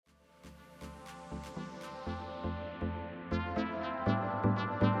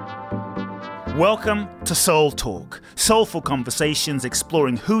Welcome to Soul Talk, soulful conversations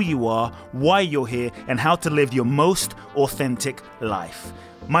exploring who you are, why you're here, and how to live your most authentic life.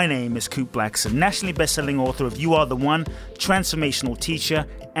 My name is Coop Blackson, nationally best-selling author of You Are the One, transformational teacher,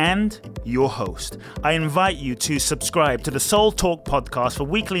 and your host. I invite you to subscribe to the Soul Talk podcast for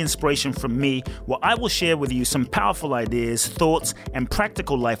weekly inspiration from me, where I will share with you some powerful ideas, thoughts, and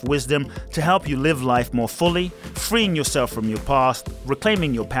practical life wisdom to help you live life more fully, freeing yourself from your past,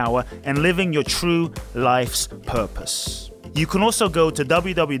 reclaiming your power, and living your true life's purpose. You can also go to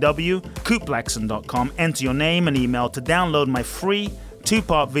www.coopblackson.com, enter your name and email to download my free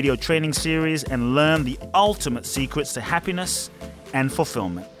 2-part video training series and learn the ultimate secrets to happiness and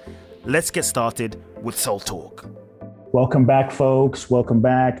fulfillment. Let's get started with Soul Talk. Welcome back, folks. Welcome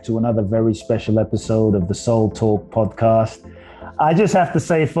back to another very special episode of the Soul Talk podcast. I just have to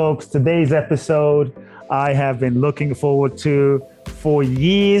say, folks, today's episode I have been looking forward to for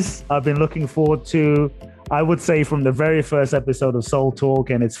years. I've been looking forward to, I would say, from the very first episode of Soul Talk,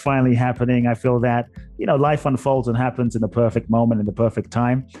 and it's finally happening. I feel that, life unfolds and happens in the perfect moment, in the perfect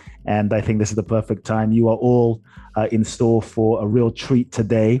time. And I think this is the perfect time. You are all in store for a real treat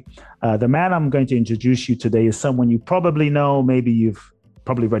today. The man I'm going to introduce you today is someone you probably know. Maybe you've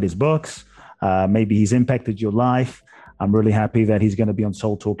probably read his books. Maybe he's impacted your life. I'm really happy that he's going to be on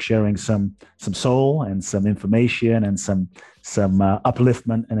Soul Talk sharing some soul and some information and some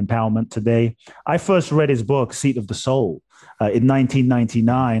upliftment and empowerment today. I first read his book, Seat of the Soul, in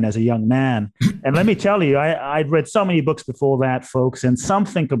 1999 as a young man. And let me tell you, I'd read so many books before that, folks, and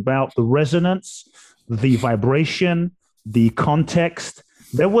something about the resonance, the vibration, the context.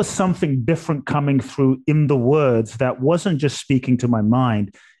 There was something different coming through in the words that wasn't just speaking to my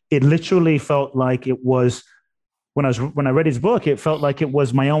mind. It literally felt like it was, when I read his book, it felt like it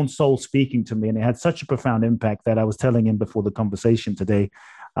was my own soul speaking to me. And it had such a profound impact that I was telling him before the conversation today,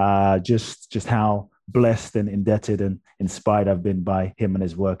 just how blessed and indebted and inspired I've been by him and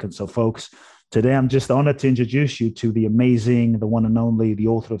his work. And so, folks, today I'm just honored to introduce you to the amazing, the one and only, the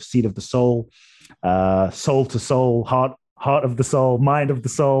author of Seat of the Soul, Soul to Soul, Heart of the Soul, Mind of the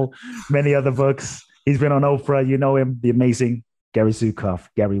Soul, many other books. He's been on Oprah. You know him, the amazing Gary Zukav.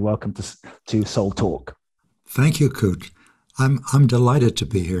 Gary, welcome to Soul Talk. Thank you, Coot. I'm delighted to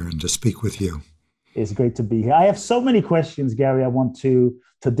be here and to speak with you. It's great to be here. I have so many questions, Gary, I want to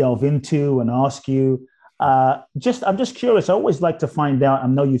delve into and ask you. I'm just curious. I always like to find out, I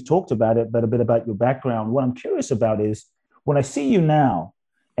know you've talked about it, but a bit about your background. What I'm curious about is when I see you now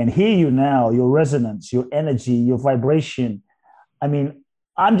and hear you now, your resonance, your energy, your vibration. I mean,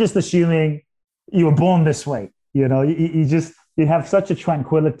 I'm just assuming you were born this way. You have such a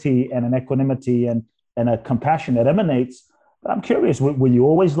tranquility and an equanimity and a compassion that emanates. But I'm curious, were you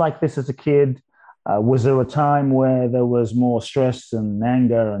always like this as a kid? Was there a time where there was more stress and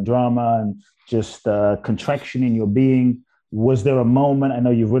anger and drama and just contraction in your being? Was there a moment, I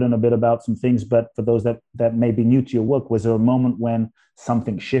know you've written a bit about some things, but for those that may be new to your work, was there a moment when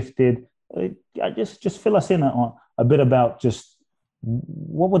something shifted? Just fill us in on a bit about just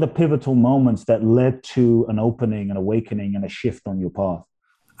what were the pivotal moments that led to an opening, an awakening, and a shift on your path?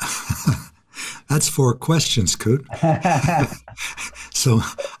 That's 4 questions, Coot. So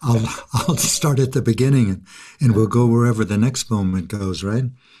I'll start at the beginning and we'll go wherever the next moment goes, right?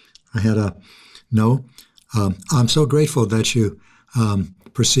 I had I'm so grateful that you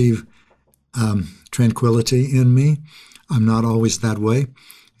perceive tranquility in me. I'm not always that way.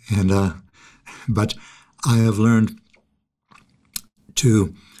 But I have learned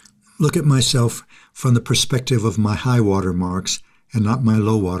to look at myself from the perspective of my high water marks and not my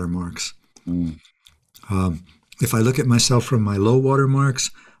low water marks. If I look at myself from my low water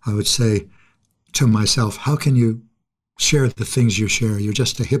marks, I would say to myself, how can you share the things you share? You're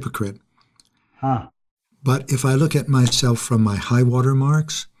just a hypocrite. But if I look at myself from my high water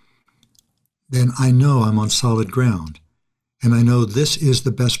marks, then I know I'm on solid ground. And I know this is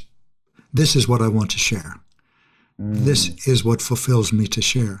the best, this is what I want to share. This is what fulfills me to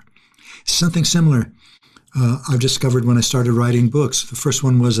share. Something similar I've discovered when I started writing books. The first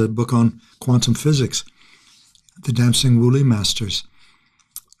one was a book on quantum physics, The Dancing Woolly Masters.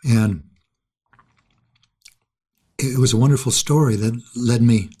 And it was a wonderful story that led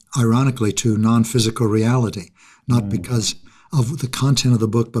me, ironically, to non-physical reality, not because of the content of the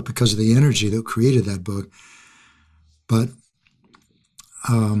book, but because of the energy that created that book. But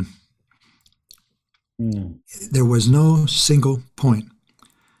there was no single point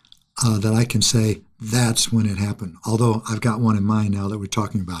that I can say, that's when it happened. Although I've got one in mind now that we're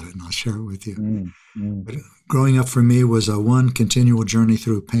talking about it, and I'll share it with you. But growing up for me was a one continual journey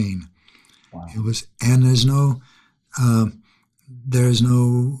through pain. Wow. It was, and there's no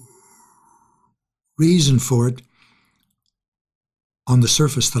reason for it, on the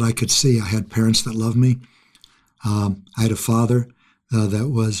surface that I could see, I had parents that loved me. I had a father that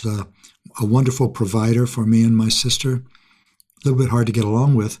was a wonderful provider for me and my sister. A little bit hard to get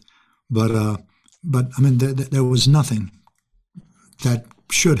along with, but I mean, there was nothing that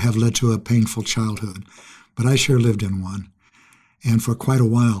should have led to a painful childhood, but I sure lived in one. And for quite a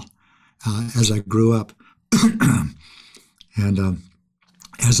while, as I grew up, and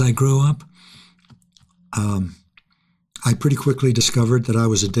as I grew up, I pretty quickly discovered that I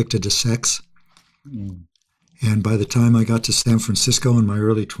was addicted to sex. Mm. And by the time I got to San Francisco in my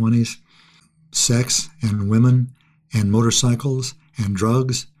early 20s, sex and women and motorcycles and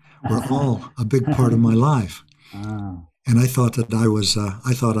drugs were all a big part of my life. And I thought that I was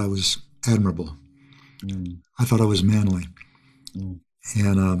admirable. Mm. I thought I was manly. Mm.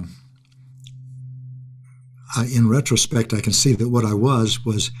 And in retrospect, I can see that what I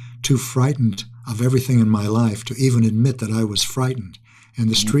was too frightened of everything in my life to even admit that I was frightened. And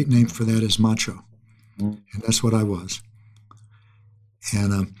the street name for that is macho. And that's what I was.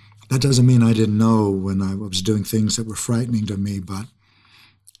 And that doesn't mean I didn't know when I was doing things that were frightening to me, but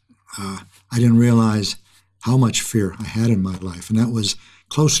I didn't realize how much fear I had in my life. And that was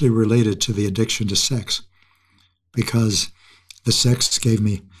closely related to the addiction to sex, because the sex gave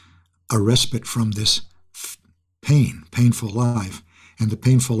me a respite from this painful life. And the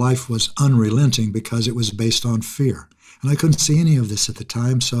painful life was unrelenting because it was based on fear. And I couldn't see any of this at the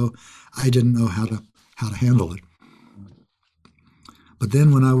time, so I didn't know how to handle it. But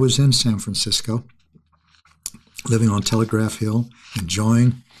then when I was in San Francisco, living on Telegraph Hill,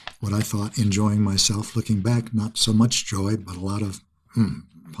 enjoying myself, looking back, not so much joy, but a lot of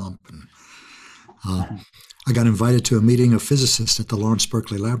pomp. And, I got invited to a meeting of physicists at the Lawrence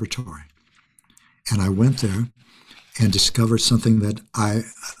Berkeley Laboratory. And I went there and discovered something that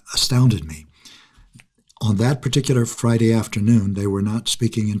astounded me. On that particular Friday afternoon, they were not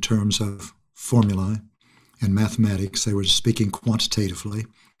speaking in terms of formulae and mathematics. They were speaking quantitatively.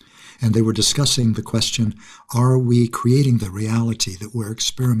 And they were discussing the question, are we creating the reality that we're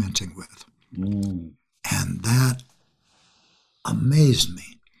experimenting with? Mm. And that amazed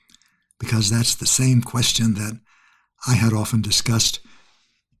me, because that's the same question that I had often discussed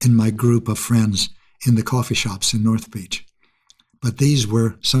in my group of friends in the coffee shops in North Beach. But these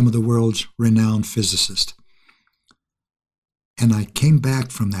were some of the world's renowned physicists. And I came back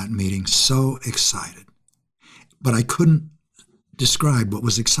from that meeting so excited. But I couldn't describe what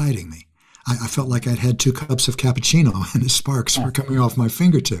was exciting me. I felt like I'd had 2 cups of cappuccino and the sparks were coming off my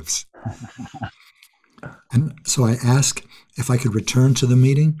fingertips. And so I asked if I could return to the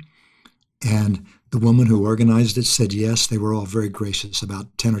meeting, and the woman who organized it said yes. They were all very gracious,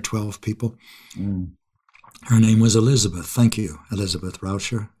 about 10 or 12 people. Mm. Her name was Elizabeth. Thank you, Elizabeth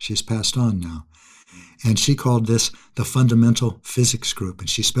Rauscher. She's passed on now. And she called this the Fundamental Physics Group, and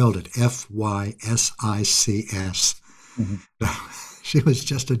she spelled it Fysics. Mm-hmm. She was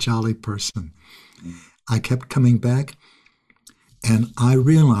just a jolly person. Mm. I kept coming back, and I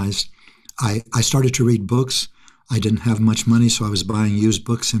realized I started to read books. I didn't have much money, so I was buying used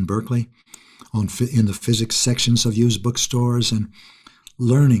books in Berkeley in the physics sections of used bookstores, and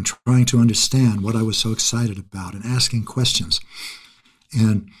learning, trying to understand what I was so excited about and asking questions.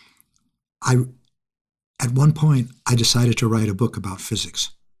 And at one point, I decided to write a book about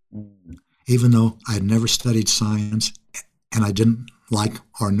physics, even though I had never studied science and I didn't like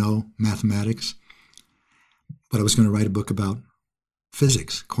or know mathematics. But I was going to write a book about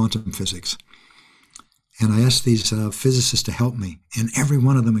physics, quantum physics. And I asked these physicists to help me, and every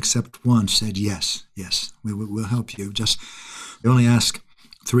one of them except one said, yes, we'll help you. They only ask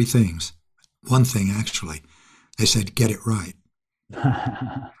 3 things. One thing, actually. They said, get it right.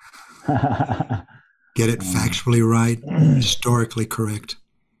 Get it factually right, historically correct,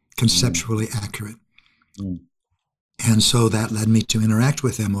 conceptually accurate. And so that led me to interact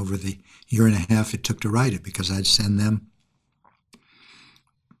with them over the year and a half it took to write it, because I'd send them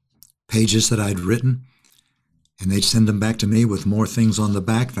pages that I'd written, and they'd send them back to me with more things on the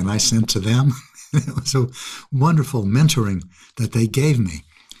back than I sent to them. It was a wonderful mentoring that they gave me.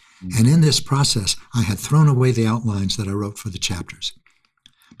 And in this process, I had thrown away the outlines that I wrote for the chapters,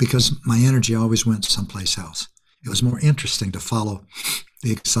 because my energy always went someplace else. It was more interesting to follow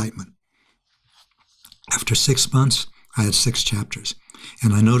the excitement. After 6 months, I had 6 chapters,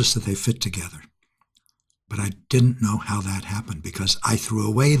 and I noticed that they fit together. But I didn't know how that happened, because I threw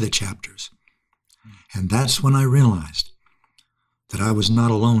away the chapters. And that's when I realized that I was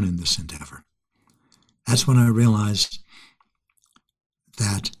not alone in this endeavor. That's when I realized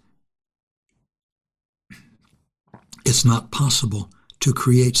that it's not possible to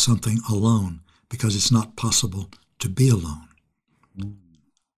create something alone, because it's not possible to be alone.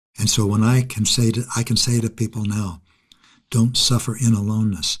 And so when I can say to people now, don't suffer in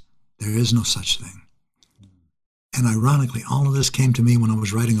aloneness. There is no such thing. And ironically, all of this came to me when I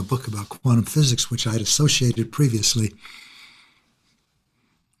was writing a book about quantum physics, which I had associated previously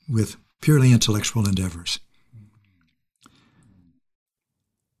with purely intellectual endeavors.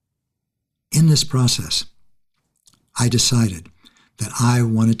 In this process, I decided that I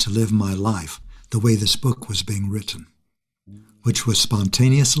wanted to live my life the way this book was being written, which was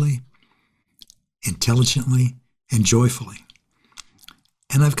spontaneously, intelligently, and joyfully.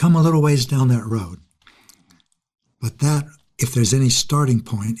 And I've come a little ways down that road. But that, if there's any starting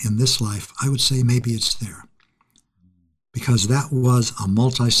point in this life, I would say maybe it's there. Because that was a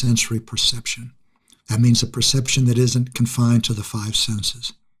multisensory perception. That means a perception that isn't confined to the five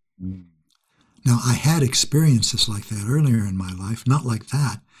senses. Now, I had experiences like that earlier in my life, not like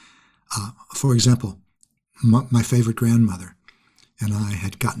that. For example, my favorite grandmother and I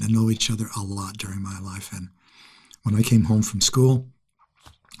had gotten to know each other a lot during my life. And when I came home from school,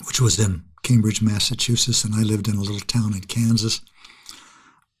 which was in Cambridge, Massachusetts, and I lived in a little town in Kansas,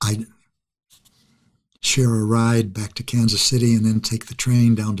 I'd share a ride back to Kansas City and then take the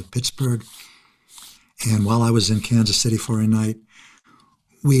train down to Pittsburgh. And while I was in Kansas City for a night,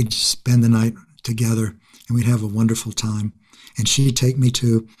 we'd spend the night together and we'd have a wonderful time. And she'd take me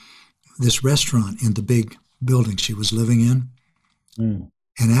to this restaurant in the big building she was living in. And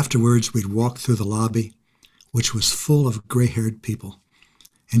afterwards, we'd walk through the lobby, which was full of gray-haired people.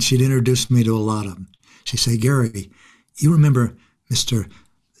 And she'd introduce me to a lot of them. She'd say, Gary, you remember Mr.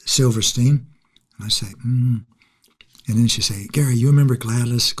 Silverstein? And I say, And then she'd say, Gary, you remember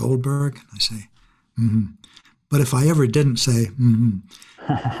Gladys Goldberg? And I say, But if I ever didn't say,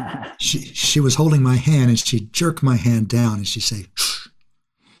 she was holding my hand and she'd jerk my hand down and she'd say, shh.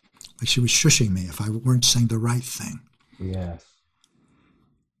 Like she was shushing me if I weren't saying the right thing. Yes.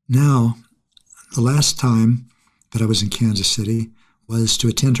 Now, the last time that I was in Kansas City was to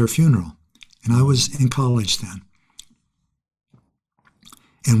attend her funeral. And I was in college then.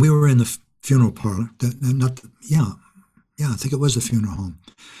 And we were in the funeral parlor. I think it was the funeral home.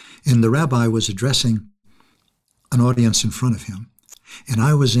 And the rabbi was addressing an audience in front of him. And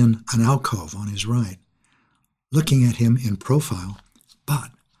I was in an alcove on his right, looking at him in profile.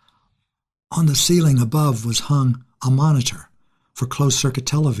 But on the ceiling above was hung a monitor for closed-circuit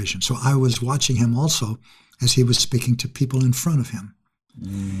television. So I was watching him also as he was speaking to people in front of him.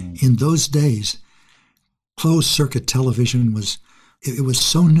 In those days, closed-circuit television was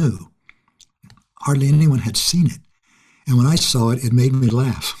so new. Hardly anyone had seen it. And when I saw it, it made me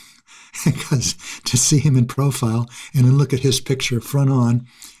laugh. Because to see him in profile and then look at his picture front on,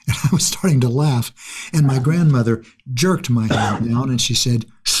 and I was starting to laugh. And my grandmother jerked my hand down and she said,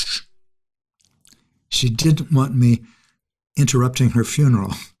 shh. She didn't want me interrupting her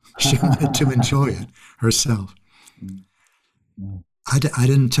funeral. She wanted to enjoy it herself. I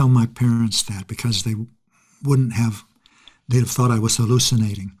didn't tell my parents that because they'd have thought I was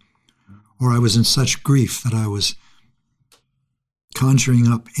hallucinating, or I was in such grief that I was conjuring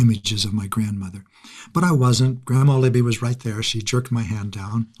up images of my grandmother. But I wasn't. Grandma Libby was right there. She jerked my hand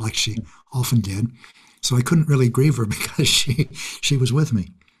down like she often did. So I couldn't really grieve her because she was with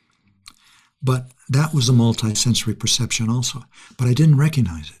me. But that was a multisensory perception also. But I didn't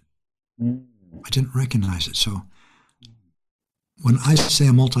recognize it. So when I say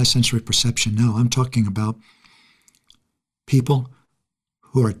a multisensory perception now, I'm talking about people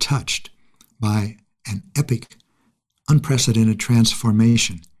who are touched by an epic, unprecedented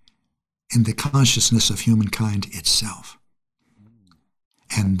transformation in the consciousness of humankind itself.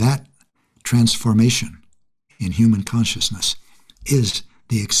 And that transformation in human consciousness is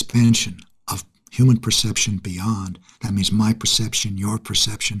the expansion of human perception beyond, that means my perception, your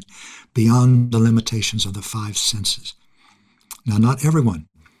perception, beyond the limitations of the five senses. Now, not everyone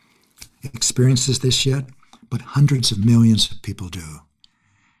experiences this yet, but hundreds of millions of people do.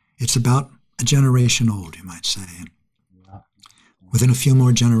 It's about a generation old, you might say. Within a few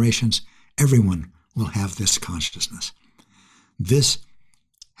more generations, everyone will have this consciousness. This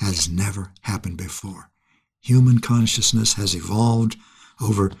has never happened before. Human consciousness has evolved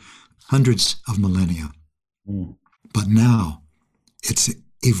over hundreds of millennia. But now it's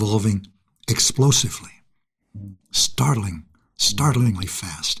evolving explosively, startlingly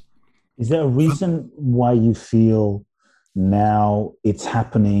fast. Is there a reason why you feel now it's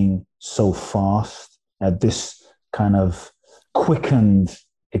happening so fast at this kind of quickened,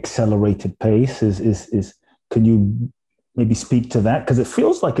 accelerated pace? Can you maybe speak to that? Because it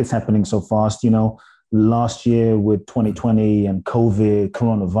feels like it's happening so fast. You know, last year with 2020 and COVID,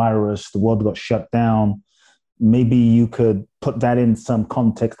 coronavirus, the world got shut down. Maybe you could put that in some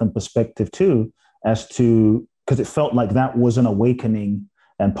context and perspective too, as to, because it felt like that was an awakening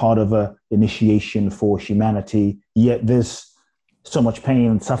and part of a initiation for humanity. Yet there's so much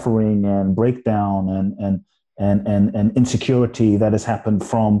pain and suffering and breakdown and insecurity that has happened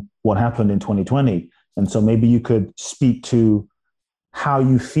from what happened in 2020. And so maybe you could speak to how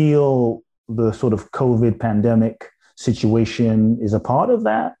you feel the sort of COVID pandemic situation is a part of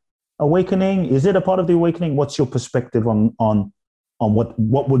that awakening. Is it a part of the awakening? What's your perspective on what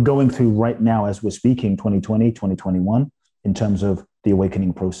we're going through right now as we're speaking, 2020, 2021, in terms of the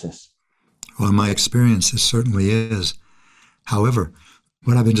awakening process? Well, my experience, it certainly is. However,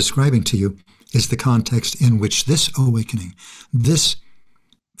 what I've been describing to you is the context in which this awakening, this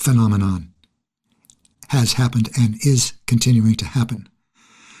phenomenon, has happened and is continuing to happen.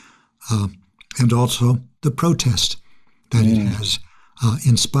 And also the protest that it has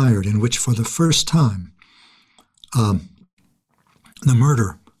inspired, in which for the first time, the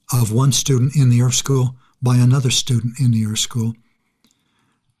murder of one student in the Earth School by another student in the Earth School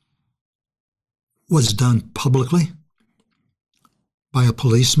was done publicly by a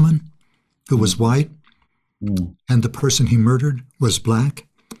policeman who was white, and the person he murdered was black.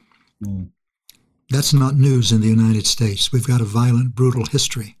 That's not news in the United States. We've got a violent, brutal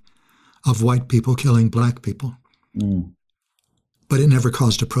history of white people killing black people. But it never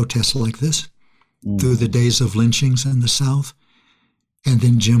caused a protest like this through the days of lynchings in the South, and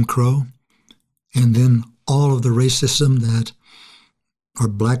then Jim Crow, and then all of the racism that our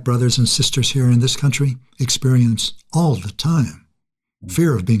black brothers and sisters here in this country experience all the time.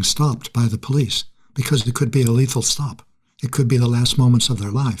 Fear of being stopped by the police, because it could be a lethal stop. It could be the last moments of their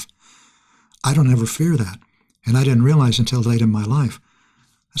life. I don't ever fear that. And I didn't realize until late in my life,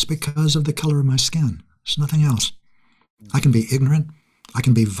 that's because of the color of my skin. It's nothing else. I can be ignorant, I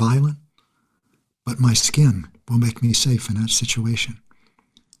can be violent, but my skin will make me safe in that situation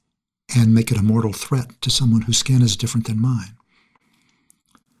and make it a mortal threat to someone whose skin is different than mine.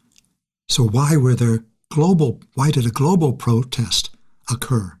 So why did a global protest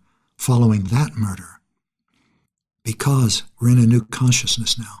occur following that murder? Because we're in a new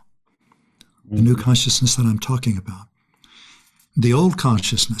consciousness now. The new consciousness that I'm talking about. The old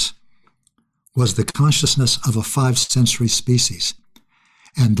consciousness was the consciousness of a 5-sensory species,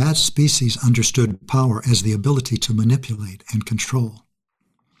 and that species understood power as the ability to manipulate and control.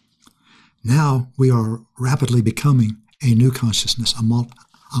 Now we are rapidly becoming a new consciousness,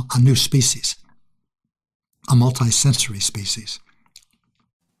 a new species, a multi-sensory species.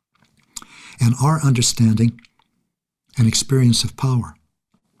 And our understanding and experience of power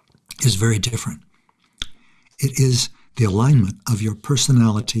is very different. It is the alignment of your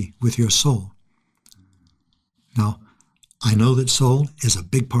personality with your soul. Now, I know that soul is a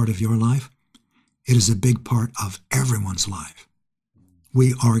big part of your life. It is a big part of everyone's life.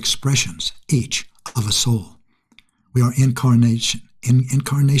 We are expressions, each, of a soul. We are incarnations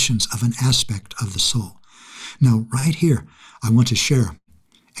of an aspect of the soul. Now, right here, I want to share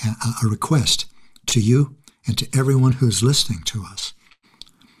a request to you and to everyone who's listening to us.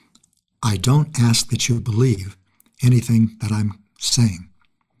 I don't ask that you believe anything that I'm saying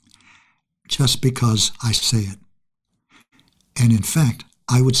just because I say it. And in fact,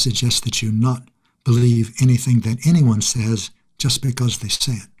 I would suggest that you not believe anything that anyone says just because they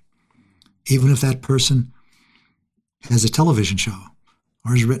say it. Even if that person has a television show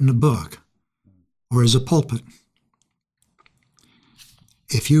or has written a book or is a pulpit.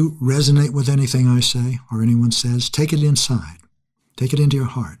 If you resonate with anything I say or anyone says, take it inside. Take it into your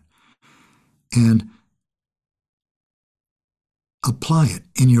heart and apply it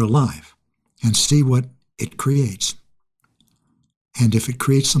in your life and see what it creates. And if it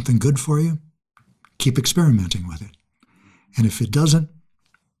creates something good for you, keep experimenting with it. And if it doesn't,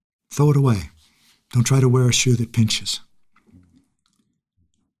 throw it away. Don't try to wear a shoe that pinches.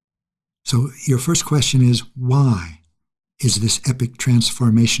 So your first question is, why is this epic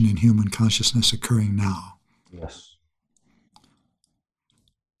transformation in human consciousness occurring now? Yes.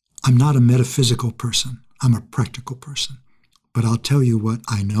 I'm not a metaphysical person. I'm a practical person. But I'll tell you what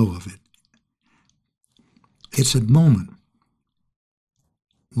I know of it. It's a moment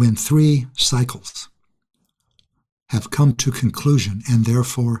when 3 cycles have come to conclusion and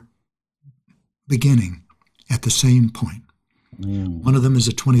therefore beginning at the same point. One of them is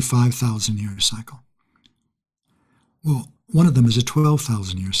a 25,000-year cycle. Well, one of them is a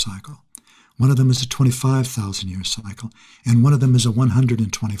 12,000-year cycle. One of them is a 25,000-year cycle. And one of them is a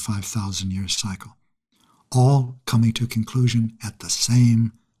 125,000-year cycle. All coming to conclusion at the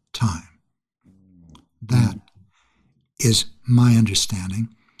same time. That is my understanding.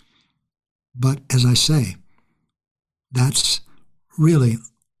 But as I say, that's really,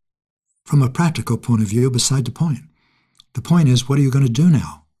 from a practical point of view, beside the point. The point is, what are you going to do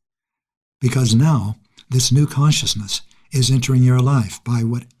now? Because now, this new consciousness is entering your life by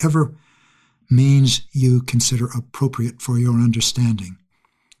whatever means you consider appropriate for your understanding.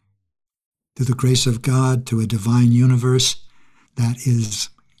 Through the grace of God, through a divine universe that is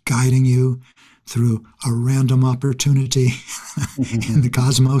guiding you, through a random opportunity in the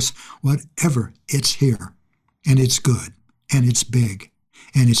cosmos, whatever, it's here. And it's good, and it's big,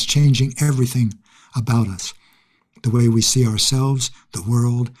 and it's changing everything about us. The way we see ourselves, the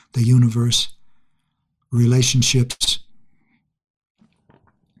world, the universe, relationships,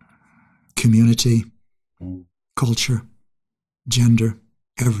 community, culture, gender,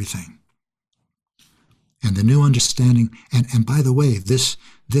 everything. And the new understanding, and by the way, this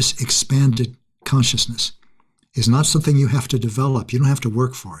expanded consciousness is not something you have to develop. You don't have to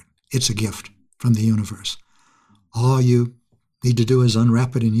work for it. It's a gift from the universe. All you need to do is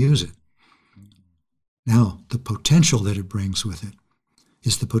unwrap it and use it. Now, the potential that it brings with it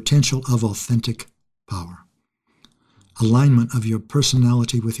is the potential of authentic power. Alignment of your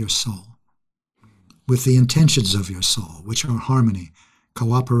personality with your soul, with the intentions of your soul, which are harmony,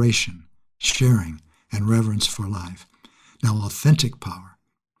 cooperation, sharing, and reverence for life. Now, authentic power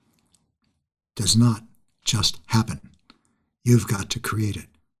does not just happen. You've got to create it.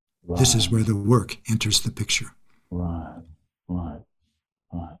 Right. This is where the work enters the picture. Right.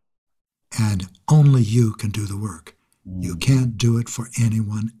 And only you can do the work. You can't do it for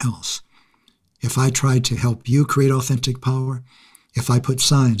anyone else. If I tried to help you create authentic power, if I put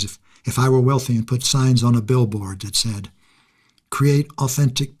signs, if I were wealthy and put signs on a billboard that said, create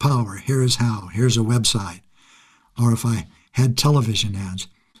authentic power, here's how, here's a website, or if I had television ads,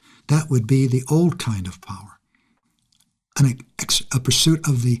 that would be the old kind of power, a pursuit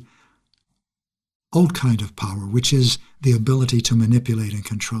of the old kind of power, which is the ability to manipulate and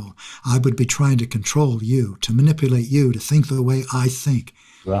control. I would be trying to control you, to manipulate you, to think the way I think.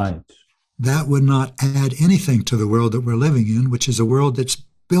 Right. That would not add anything to the world that we're living in, which is a world that's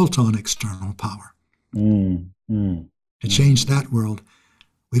built on external power. To change that world,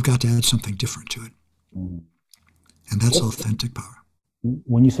 we've got to add something different to it. And that's authentic power.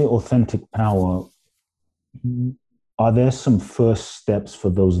 When you say authentic power, are there some first steps for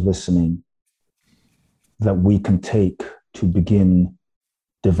those listening that we can take to begin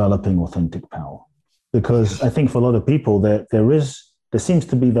developing authentic power? Because I think for a lot of people, there seems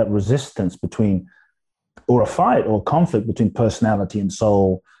to be that resistance between, or a fight or conflict between personality and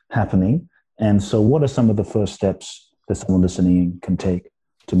soul happening. And so what are some of the first steps that someone listening can take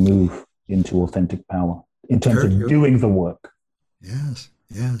to move into authentic power in terms of doing the work? Yes.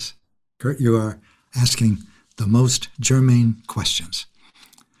 Kurt, you are asking the most germane questions.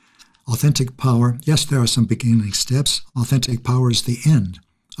 Authentic power, yes, there are some beginning steps. Authentic power is the end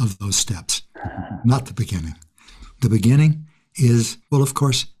of those steps, not the beginning. The beginning is, well, of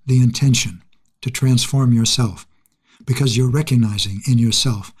course, the intention to transform yourself, because you're recognizing in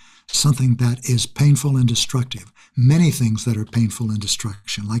yourself something that is painful and destructive. Many things that are painful and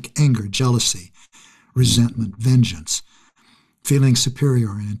destruction, like anger, jealousy, resentment, vengeance, feeling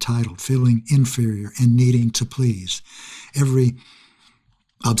superior and entitled, feeling inferior and needing to please. Every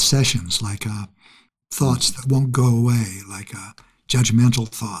obsessions, like thoughts that won't go away, like judgmental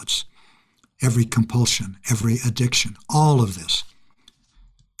thoughts, every compulsion, every addiction, all of this.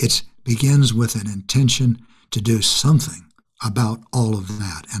 It begins with an intention to do something about all of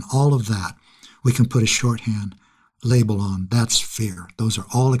that. And all of that, we can put a shorthand label on. That's fear. Those are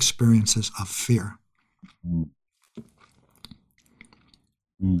all experiences of fear.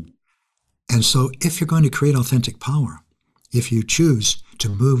 And so if you're going to create authentic power, if you choose to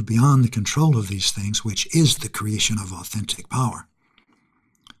move beyond the control of these things, which is the creation of authentic power,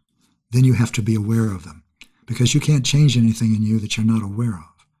 then you have to be aware of them, because you can't change anything in you that you're not aware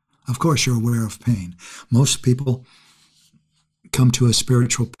of. Of course, you're aware of pain. Most people come to a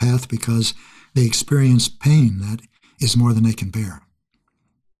spiritual path because they experience pain that is more than they can bear.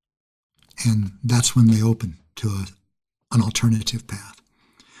 And that's when they open to an alternative path.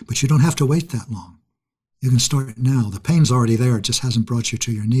 But you don't have to wait that long. You can start now. The pain's already there. It just hasn't brought you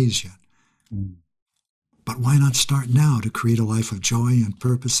to your knees yet. But why not start now to create a life of joy and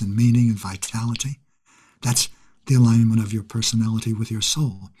purpose and meaning and vitality? That's the alignment of your personality with your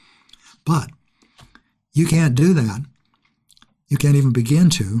soul. But you can't do that. You can't even begin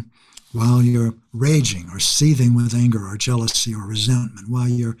to while you're raging or seething with anger or jealousy or resentment, while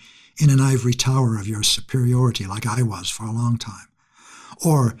you're in an ivory tower of your superiority like I was for a long time.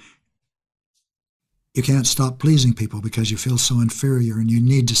 Or You can't stop pleasing people because you feel so inferior and you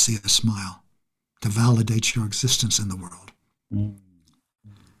need to see a smile to validate your existence in the world. Mm.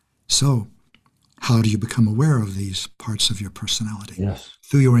 So, how do you become aware of these parts of your personality? Yes.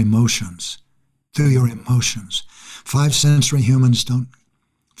 Through your emotions. Through your emotions. 5 sensory humans don't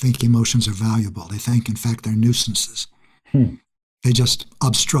think emotions are valuable. They think, in fact, they're nuisances. They just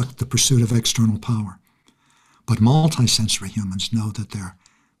obstruct the pursuit of external power. But multisensory humans know that they're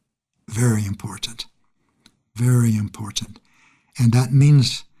very important. Very important. And that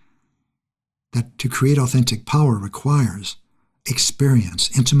means that to create authentic power requires experience,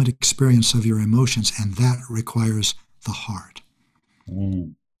 intimate experience of your emotions, and that requires the heart.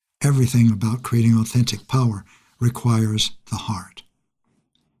 Mm. Everything about creating authentic power requires the heart.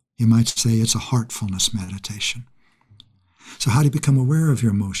 You might say it's a heartfulness meditation. So how do you become aware of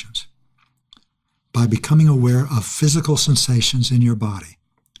your emotions? By becoming aware of physical sensations in your body.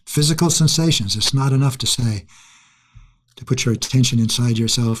 Physical sensations. It's not enough to say, to put your attention inside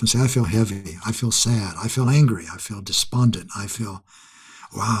yourself and say, I feel heavy, I feel sad, I feel angry, I feel despondent, I feel,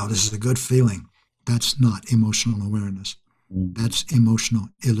 wow, this is a good feeling. That's not emotional awareness. That's emotional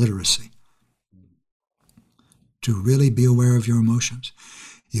illiteracy. To really be aware of your emotions,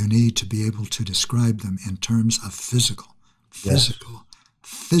 you need to be able to describe them in terms of physical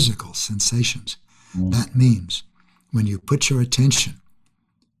sensations. That means when you put your attention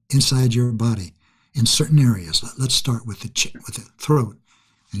inside your body in certain areas, let's start with the throat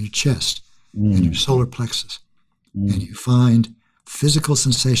and your chest and your solar plexus, and you find physical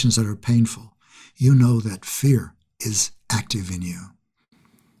sensations that are painful, you know that fear is active in you.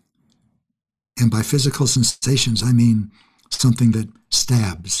 And by physical sensations, I mean something that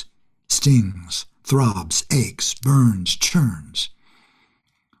stabs, stings, throbs, aches, burns, churns.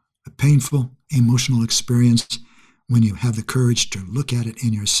 A painful emotional experience, when you have the courage to look at it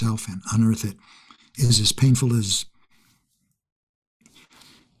in yourself and unearth it, is as painful as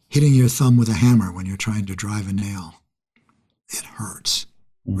hitting your thumb with a hammer when you're trying to drive a nail. It hurts,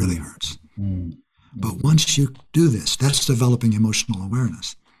 really hurts. But once you do this, that's developing emotional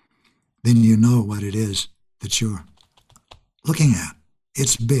awareness. Then you know what it is that you're looking at.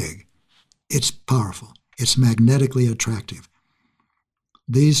 It's big. It's powerful. It's magnetically attractive.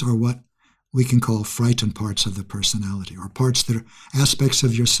 These are what we can call frightened parts of the personality, or parts that are aspects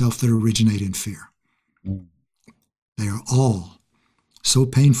of yourself that originate in fear. They are all so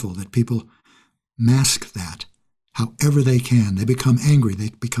painful that people mask that however they can. They become angry. They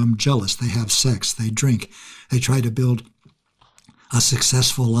become jealous. They have sex. They drink. They try to build a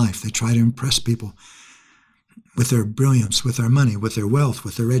successful life. They try to impress people with their brilliance, with their money, with their wealth,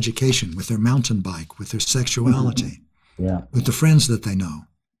 with their education, with their mountain bike, with their sexuality, with the friends that they know.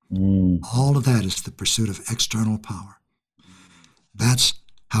 All of that is the pursuit of external power. That's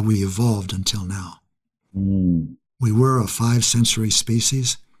how we evolved until now. We were a 5-sensory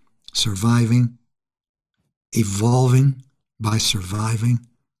species, surviving, evolving by surviving,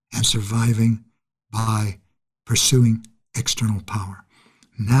 and surviving by pursuing external power.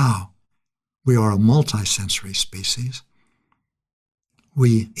 Now, we are a multisensory species.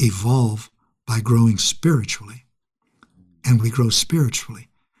 We evolve by growing spiritually, and we grow spiritually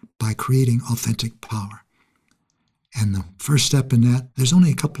by creating authentic power. And the first step in that, there's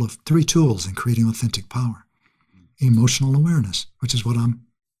only 3 tools in creating authentic power. Emotional awareness, which is what I'm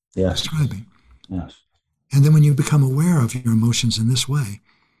describing. Yes. And then when you become aware of your emotions in this way,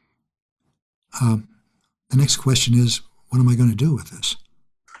 the next question is, what am I going to do with this?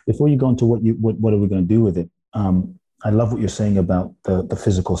 Before you go into what are we going to do with it, I love what you're saying about the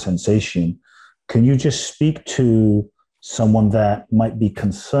physical sensation. Can you just speak to someone that might be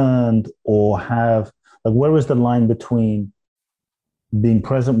concerned or have, like, where is the line between being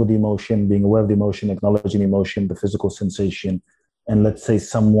present with the emotion, being aware of the emotion, acknowledging the emotion, the physical sensation, and let's say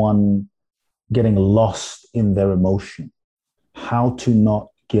someone getting lost in their emotion? How to not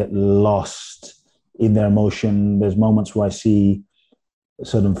get lost in their emotion? There's moments where I see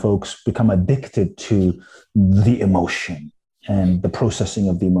certain folks become addicted to the emotion and the processing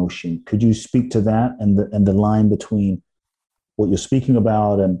of the emotion. Could you speak to that and the line between what you're speaking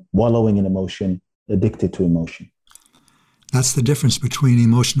about and wallowing in emotion, addicted to emotion? That's the difference between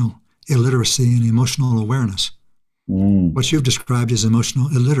emotional illiteracy and emotional awareness. What you've described is emotional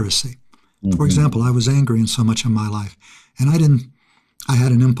illiteracy. For example, I was angry in so much of my life, and I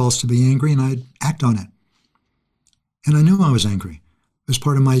had an impulse to be angry, and I'd act on it. And I knew I was angry. It was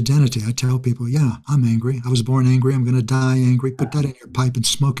part of my identity. I tell people, yeah, I'm angry. I was born angry. I'm going to die angry. Put that in your pipe and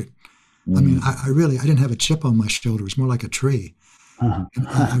smoke it. I mean, I didn't have a chip on my shoulder. It was more like a tree. And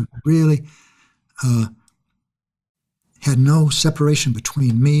I really had no separation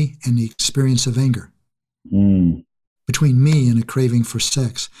between me and the experience of anger. between me and a craving for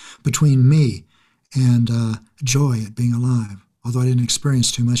sex, between me and joy at being alive, although I didn't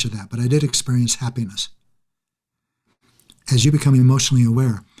experience too much of that, but I did experience happiness. As you become emotionally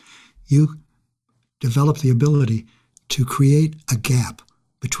aware, you develop the ability to create a gap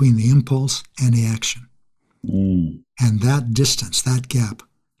between the impulse and the action. And that distance, that gap,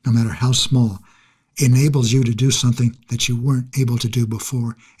 no matter how small, enables you to do something that you weren't able to do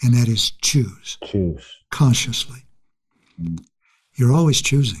before, and that is choose. Consciously. You're always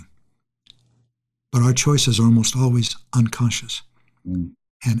choosing, but our choices are almost always unconscious.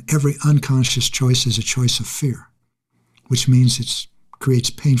 And every unconscious choice is a choice of fear, which means it creates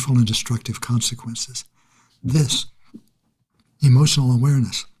painful and destructive consequences. This emotional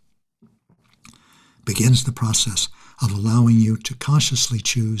awareness begins the process of allowing you to consciously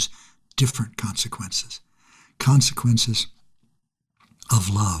choose different consequences of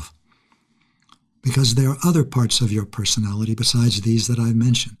love. Because there are other parts of your personality besides these that I've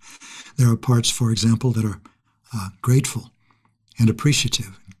mentioned. There are parts, for example, that are grateful and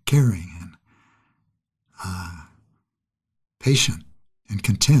appreciative and caring and patient and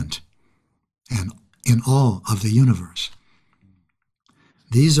content and in awe of the universe.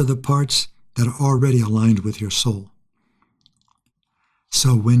 These are the parts that are already aligned with your soul.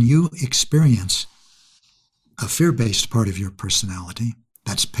 So when you experience a fear-based part of your personality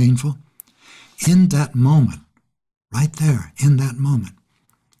that's painful, in that moment, right there, in that moment,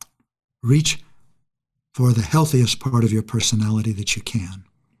 reach for the healthiest part of your personality that you can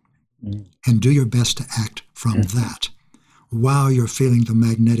and do your best to act from that while you're feeling the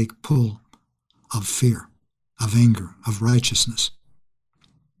magnetic pull of fear, of anger, of righteousness.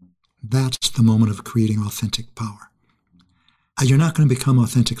 That's the moment of creating authentic power. You're not going to become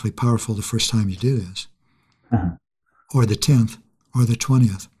authentically powerful the first time you do this, or the 10th, or the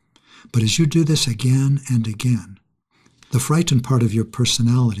 20th. But as you do this again and again, the frightened part of your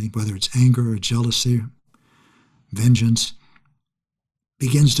personality, whether it's anger or jealousy, vengeance,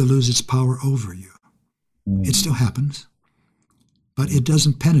 begins to lose its power over you. It still happens, but it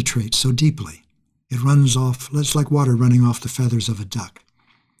doesn't penetrate so deeply. It runs off, it's like water running off the feathers of a duck.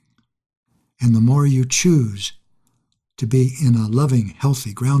 And the more you choose to be in a loving,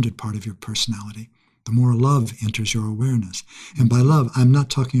 healthy, grounded part of your personality, the more love enters your awareness. And by love, I'm not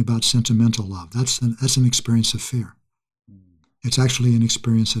talking about sentimental love. That's an experience of fear. It's actually an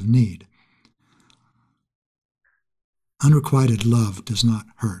experience of need. Unrequited love does not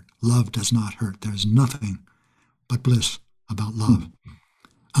hurt. Love does not hurt. There's nothing but bliss about love.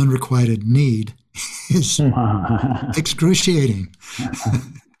 Unrequited need is excruciating.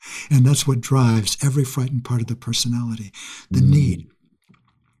 And that's what drives every frightened part of the personality. The need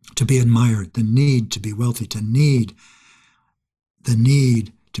to be admired, the need to be wealthy, the need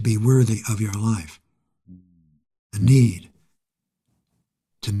to be worthy of your life, the need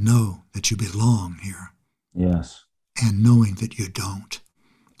to know that you belong here. Yes. And knowing that you don't.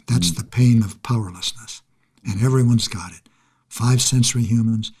 That's the pain of powerlessness. And everyone's got it. 5 sensory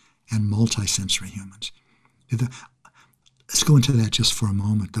humans and multi-sensory humans. Let's go into that just for a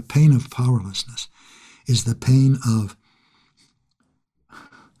moment. The pain of powerlessness is the pain of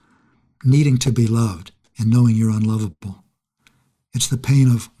needing to be loved and knowing you're unlovable. It's the pain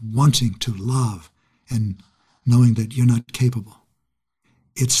of wanting to love and knowing that you're not capable.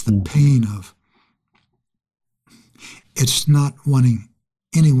 It's the pain of, it's not wanting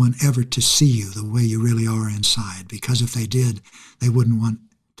anyone ever to see you the way you really are inside, because if they did, they wouldn't want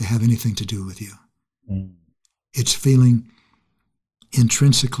to have anything to do with you. It's feeling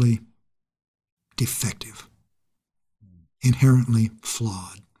intrinsically defective, inherently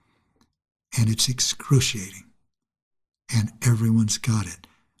flawed, and it's excruciating. And everyone's got it.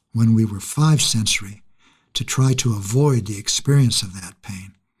 When we were 5 sensory, to try to avoid the experience of that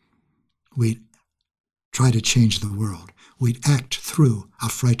pain, we'd try to change the world. We'd act through a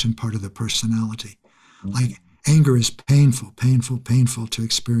frightened part of the personality. Like anger is painful, painful, painful to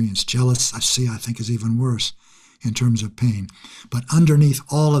experience. Jealous, I think is even worse in terms of pain. But underneath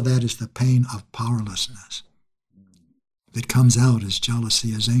all of that is the pain of powerlessness that comes out as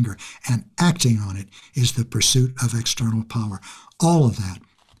jealousy, as anger, and acting on it is the pursuit of external power. All of that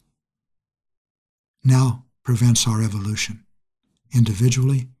now prevents our evolution,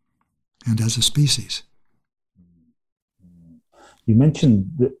 individually and as a species. You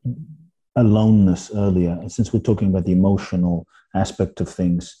mentioned aloneness earlier, and since we're talking about the emotional aspect of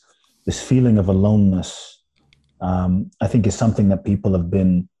things, this feeling of aloneness, I think is something that people have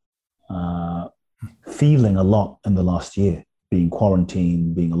been feeling a lot in the last year, being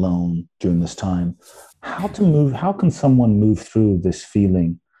quarantined, being alone during this time. How can someone move through this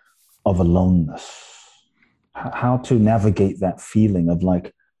feeling of aloneness? how to navigate that feeling of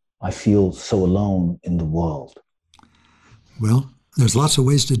like, I feel so alone in the world? Well, there's lots of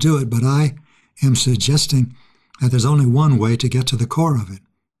ways to do it, but I am suggesting that there's only one way to get to the core of it,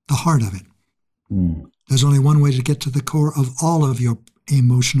 the heart of it. There's only one way to get to the core of all of your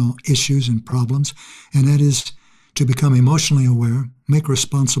emotional issues and problems, and that is to become emotionally aware, make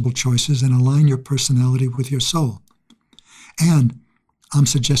responsible choices, and align your personality with your soul. And I'm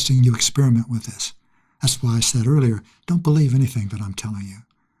suggesting you experiment with this. That's why I said earlier, don't believe anything that I'm telling you,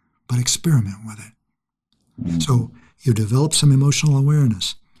 but experiment with it. So you develop some emotional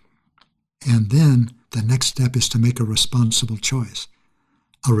awareness, and then the next step is to make a responsible choice.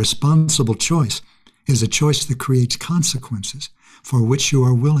 A responsible choice is a choice that creates consequences for which you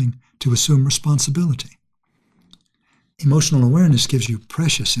are willing to assume responsibility. Emotional awareness gives you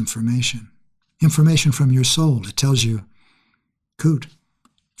precious information from your soul. It tells you, Coot,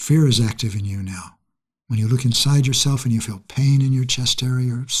 fear is active in you now. When you look inside yourself and you feel pain in your chest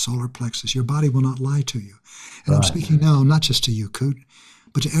area or solar plexus, your body will not lie to you. And I'm speaking now not just to you, Coot,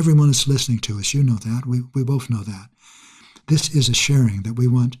 but to everyone that's listening to us. You know that. We both know that. This is a sharing that we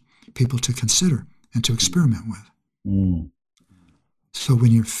want people to consider and to experiment with. So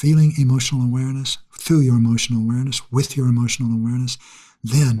when you're feeling emotional awareness, through your emotional awareness, with your emotional awareness,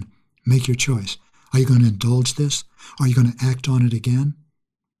 then make your choice. Are you going to indulge this? Are you going to act on it again?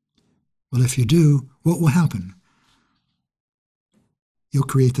 Well, if you do, what will happen? You'll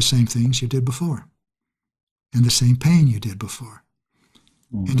create the same things you did before and the same pain you did before.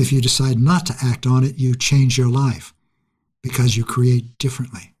 And if you decide not to act on it, you change your life because you create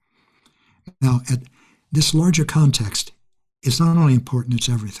differently. Now, at this larger context, it's not only important, it's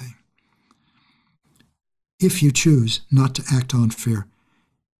everything. If you choose not to act on fear,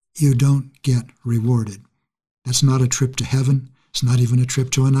 you don't get rewarded. That's not a trip to heaven. It's not even a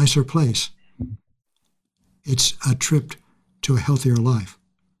trip to a nicer place. It's a trip to a healthier life.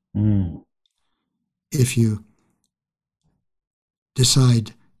 If you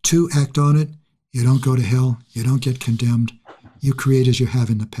decide to act on it, you don't go to hell, you don't get condemned, you create as you have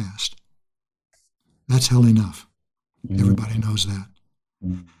in the past. That's hell enough. Everybody knows that.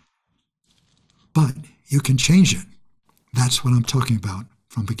 But you can change it. That's what I'm talking about.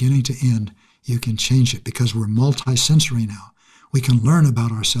 From beginning to end, you can change it because we're multisensory now. We can learn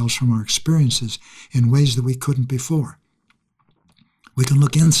about ourselves from our experiences in ways that we couldn't before. We can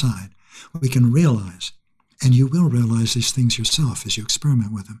look inside. We can realize, and you will realize these things yourself as you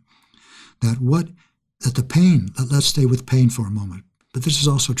experiment with them, that the pain, let's stay with pain for a moment, but this is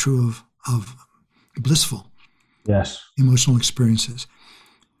also true of blissful emotional experiences.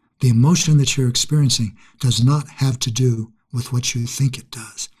 The emotion that you're experiencing does not have to do with what you think it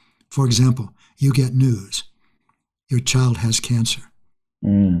does. For example, you get news. Your child has cancer.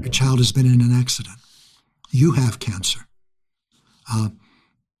 Your child has been in an accident. You have cancer.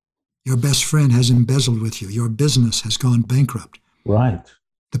 Your best friend has embezzled with you. Your business has gone bankrupt. Right.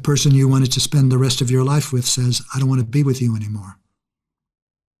 The person you wanted to spend the rest of your life with says, I don't want to be with you anymore.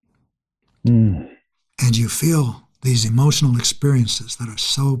 And you feel these emotional experiences that are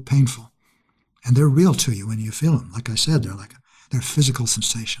so painful. And they're real to you when you feel them. Like I said, they're physical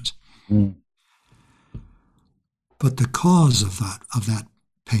sensations. But the cause of that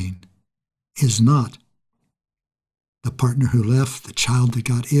pain is not the partner who left, the child that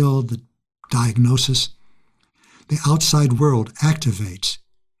got ill, the diagnosis. The outside world activates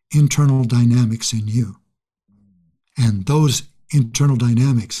internal dynamics in you. And those internal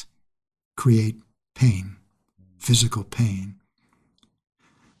dynamics create pain, physical pain.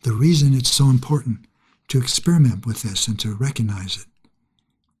 The reason it's so important to experiment with this and to recognize it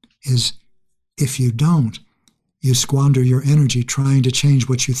is if you don't, you squander your energy trying to change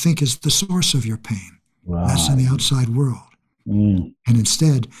what you think is the source of your pain. Right. That's in the outside world. And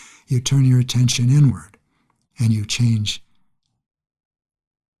instead, you turn your attention inward and you change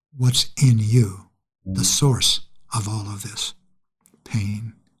what's in you, the source of all of this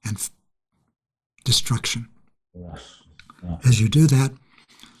pain and destruction. As you do that,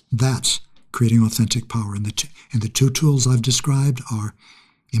 that's creating authentic power. And the two tools I've described are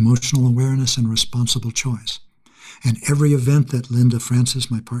emotional awareness and responsible choice. And every event that Linda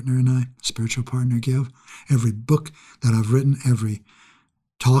Francis, my partner, and I, spiritual partner, give, every book that I've written, every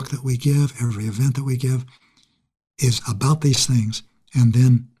talk that we give, every event that we give, is about these things, and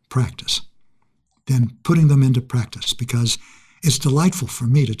then practice. Then putting them into practice, because it's delightful for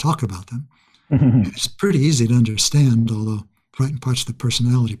me to talk about them. It's pretty easy to understand, although frightened parts of the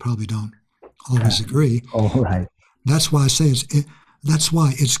personality probably don't always agree. All right. That's why I say that's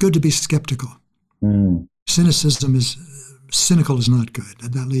why it's good to be skeptical. Cynicism is cynical is not good.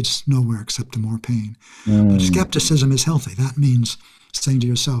 That leads nowhere except to more pain. But skepticism is healthy. That means saying to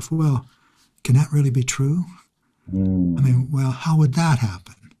yourself, well, can that really be true? I mean, well, how would that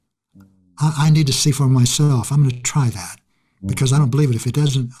happen? I need to see for myself. I'm going to try that because I don't believe it. If it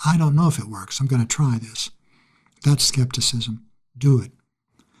doesn't, I don't know if it works. I'm going to try this. That's skepticism. Do it.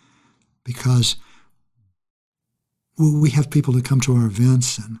 Because we have people that come to our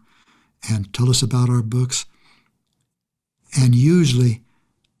events and tell us about our books. And usually,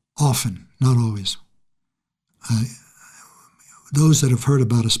 often, not always, those that have heard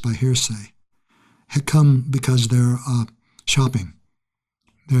about us by hearsay had come because they're shopping.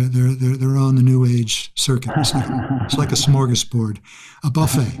 They're on the New Age circuit. It's like a smorgasbord, a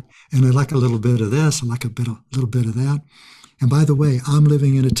buffet. And they like a little bit of this, I like a little bit of that. And by the way, I'm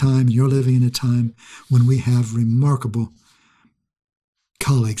living in a time, you're living in a time when we have remarkable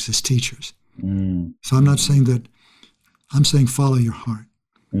colleagues as teachers. So I'm not saying that, I'm saying follow your heart.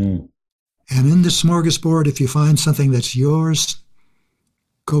 And in this smorgasbord, if you find something that's yours,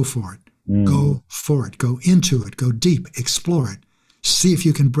 go for it. Go for it. Go into it. Go deep. Explore it. See if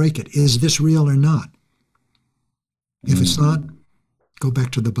you can break it. Is this real or not? If it's not, go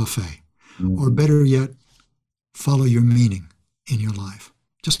back to the buffet. Or better yet, follow your meaning in your life,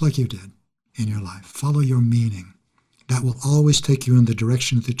 just like you did in your life. Follow your meaning. That will always take you in the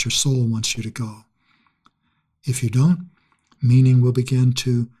direction that your soul wants you to go. If you don't, meaning will begin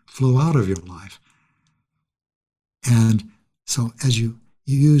to flow out of your life. And so as you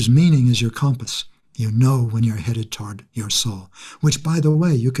use meaning as your compass, you know when you're headed toward your soul, which, by the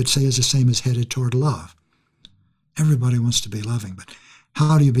way, you could say is the same as headed toward love. Everybody wants to be loving, but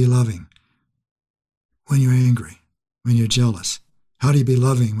how do you be loving when you're angry, when you're jealous? How do you be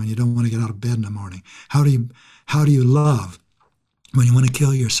loving when you don't want to get out of bed in the morning? How do you love when you want to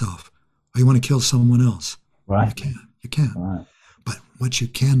kill yourself or you want to kill someone else? Right. You can't. Right. But what you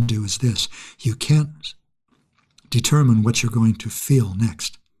can do is this. You can't determine what you're going to feel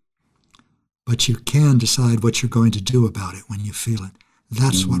next, but you can decide what you're going to do about it when you feel it.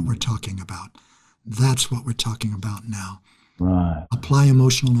 That's what we're talking about. That's what we're talking about now. Right. Apply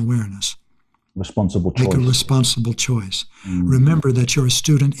emotional awareness. Responsible choice. Make a responsible choice. Remember that you're a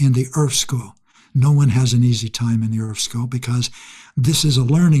student in the Earth School. No one has an easy time in the Earth School because this is a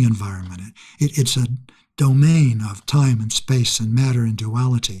learning environment. It's a domain of time and space and matter and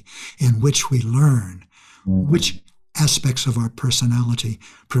duality in which we learn which aspects of our personality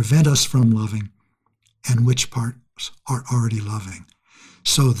prevent us from loving and which parts are already loving,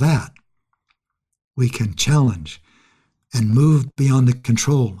 so that we can challenge and move beyond the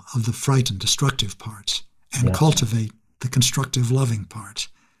control of the frightened, destructive parts and cultivate the constructive, loving parts.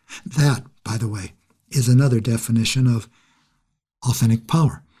 That, by the way, is another definition of authentic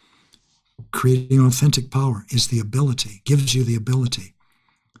power. Creating authentic power is the ability, gives you the ability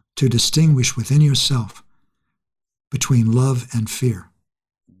to distinguish within yourself between love and fear,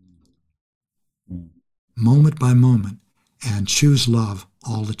 moment by moment, and choose love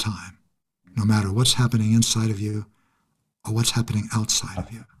all the time, no matter what's happening inside of you or what's happening outside of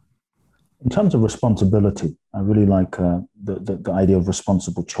you. In terms of responsibility, I really like the idea of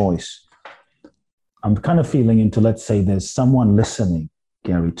responsible choice. I'm kind of feeling into, let's say there's someone listening,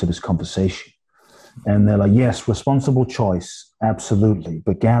 Gary, to this conversation, and they're like, yes, responsible choice, absolutely.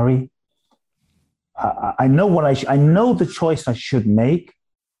 But Gary, I know I know the choice I should make.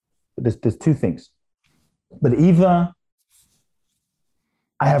 There's two things. But either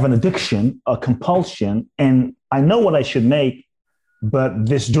I have an addiction, a compulsion, and I know what I should make, but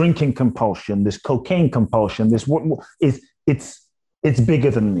this drinking compulsion, this cocaine compulsion, it's bigger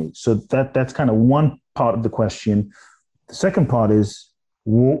than me. So that's kind of one part of the question. The second part is,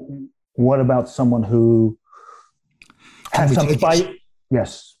 what about someone who has some bias?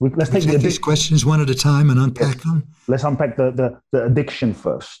 Yes, let's take these questions one at a time and unpack them. Let's unpack the addiction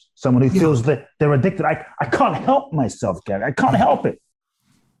first. Someone who feels that they're addicted. I can't help myself, Gary. I can't help it.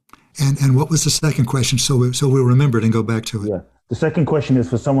 And what was the second question? So we'll remember it and go back to it. Yeah. The second question is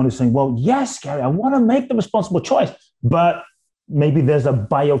for someone who's saying, well, yes, Gary, I want to make the responsible choice, but maybe there's a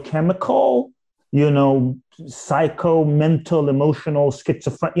biochemical, psycho, mental, emotional,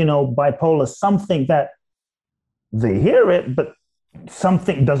 schizophrenic, bipolar, something that they hear it, but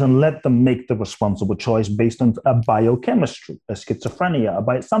something doesn't let them make the responsible choice based on a biochemistry, a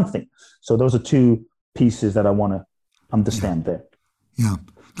schizophrenia, something. So those are two pieces that I want to understand there. Yeah,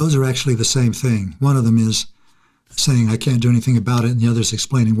 those are actually the same thing. One of them is saying I can't do anything about it, and the other is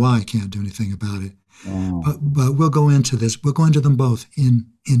explaining why I can't do anything about it. Oh. But we'll go into this. We'll go into them both in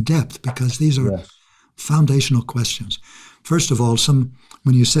depth because these are foundational questions. First of all,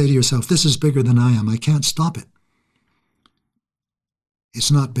 when you say to yourself, this is bigger than I am, I can't stop it.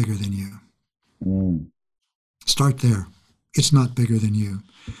 It's not bigger than you. Start there. It's not bigger than you.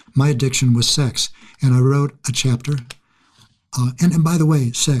 My addiction was sex, and I wrote a chapter. And by the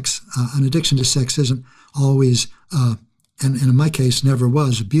way, sex, an addiction to sex isn't always, and in my case, never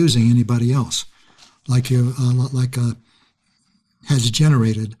was abusing anybody else, like has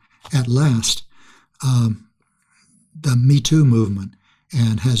generated at last the Me Too movement,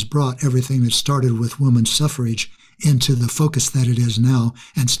 and has brought everything that started with women's suffrage into the focus that it is now,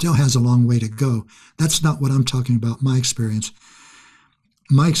 and still has a long way to go. That's not what I'm talking about, my experience.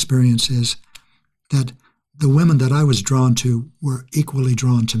 My experience is that the women that I was drawn to were equally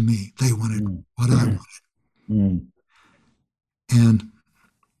drawn to me. They wanted what I wanted. And,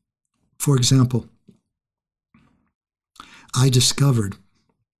 for example, I discovered,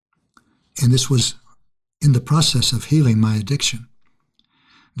 and this was in the process of healing my addiction,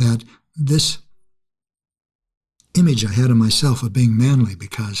 that this image I had of myself of being manly,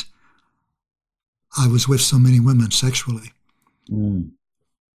 because I was with so many women sexually, and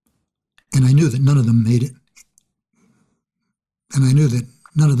I knew that none of them made it, and I knew that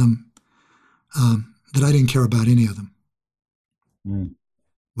none of them, that I didn't care about any of them.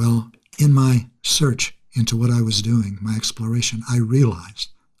 Well, in my search into what I was doing, my exploration, I realized,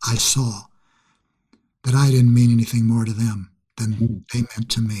 I saw that I didn't mean anything more to them than they meant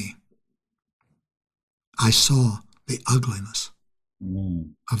to me. I saw the ugliness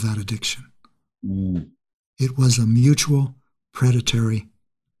of that addiction. It was a mutual predatory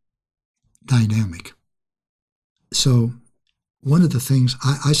dynamic. So one of the things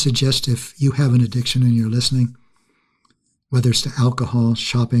I suggest, if you have an addiction and you're listening, whether it's to alcohol,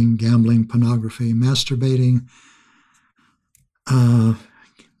 shopping, gambling, pornography, masturbating,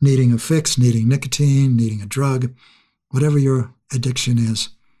 needing a fix, needing nicotine, needing a drug, whatever your addiction is,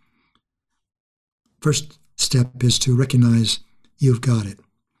 first step is to recognize you've got it.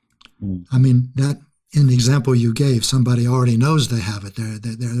 I mean, that in the example you gave, somebody already knows they have it.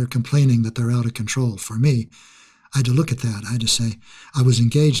 They're complaining that they're out of control. For me, I had to look at that. I had to say, I was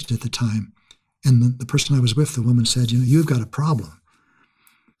engaged at the time, and the person I was with, the woman said, you've got a problem.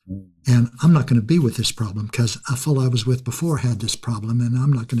 And I'm not going to be with this problem because a fellow I was with before had this problem, and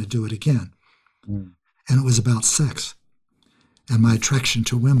I'm not going to do it again. And it was about sex and my attraction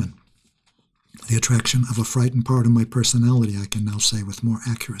to women, the attraction of a frightened part of my personality, I can now say with more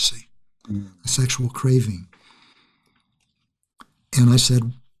accuracy, a sexual craving. And I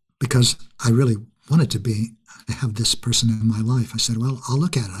said, because I really wanted to have this person in my life, I said, well, I'll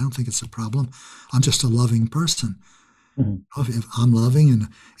look at it. I don't think it's a problem. I'm just a loving person. If I'm loving, and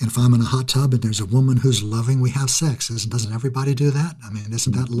if I'm in a hot tub and there's a woman who's loving, we have sex. Doesn't everybody do that? I mean,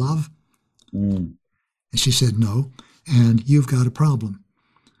 isn't that love? And she said, no, and you've got a problem.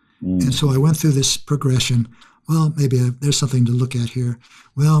 And so I went through this progression. Well, maybe there's something to look at here.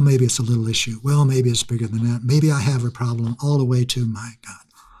 Well, maybe it's a little issue. Well, maybe it's bigger than that. Maybe I have a problem, all the way to, my God,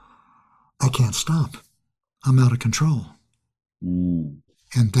 I can't stop. I'm out of control. And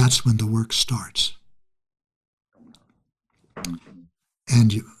that's when the work starts.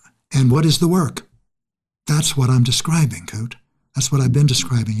 And what is the work? That's what I'm describing, Coot. That's what I've been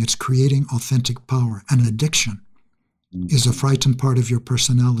describing. It's creating authentic power. An addiction is a frightened part of your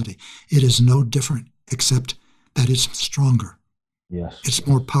personality. It is no different, except that it's stronger. Yes. It's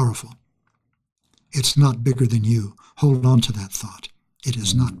more powerful. It's not bigger than you. Hold on to that thought. It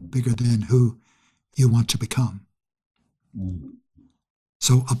is not bigger than who you want to become.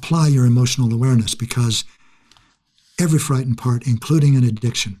 So apply your emotional awareness, because every frightened part, including an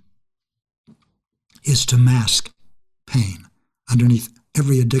addiction, is to mask pain. Underneath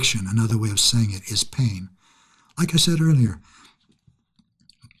every addiction, another way of saying it, is pain. Like I said earlier,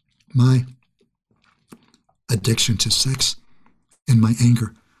 my addiction to sex and my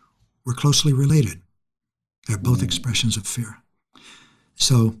anger were closely related. They're both expressions of fear.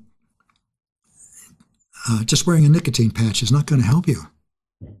 So just wearing a nicotine patch is not going to help you.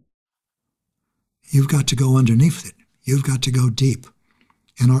 You've got to go underneath it. You've got to go deep.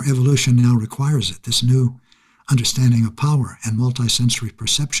 And our evolution now requires it, this new understanding of power and multisensory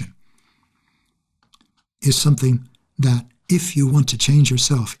perception is something that if you want to change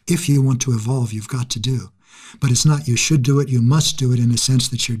yourself, if you want to evolve, you've got to do. But it's not you should do it, you must do it, in the sense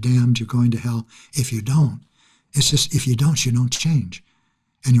that you're damned, you're going to hell if you don't. It's just if you don't change.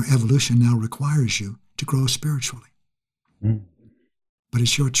 And your evolution now requires you to grow spiritually. But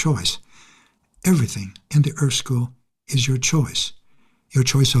it's your choice. Everything in the Earth School is your choice. Your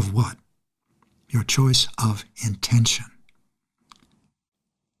choice of what? Your choice of intention.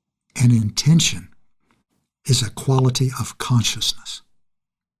 And intention is a quality of consciousness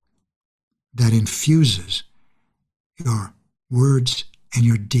that infuses your words and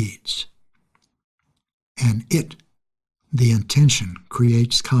your deeds. And the intention,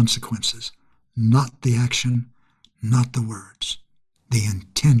 creates consequences, not the action, not the words, the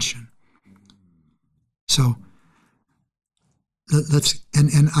intention. So let's,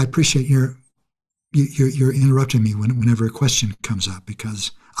 and I appreciate you're interrupting me whenever a question comes up,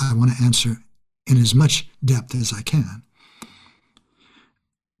 because I want to answer in as much depth as I can.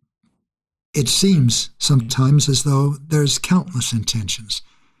 It seems sometimes as though there's countless intentions.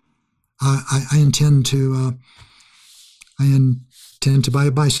 I intend to buy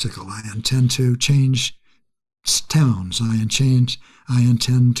a bicycle. I intend to change towns. I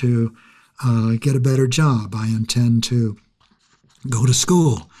intend to get a better job. I intend to go to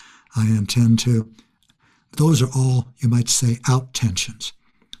school. I intend to. Those are all, you might say, out-tensions.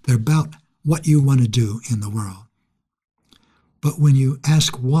 They're about what you want to do in the world. But when you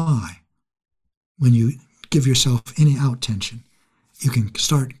ask why, when you give yourself any out-tension, you can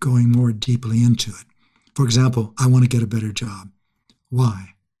start going more deeply into it. For example, I want to get a better job.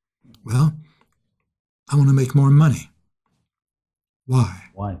 Why? Well, I want to make more money. Why?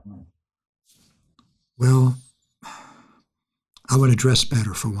 Why? Well, I want to dress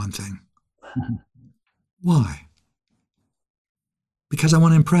better, for one thing. Why? Because I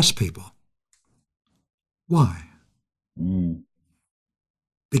want to impress people. Why?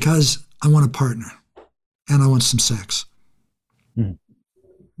 Because I want a partner and I want some sex.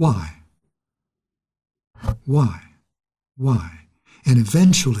 Why? Why? And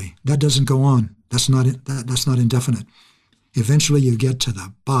eventually, that doesn't go on. That's not indefinite. Eventually, you get to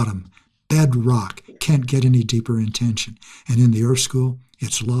the bottom, bedrock, can't get any deeper intention. And in the Earth School,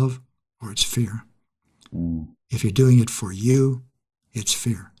 it's love or it's fear. If you're doing it for you, it's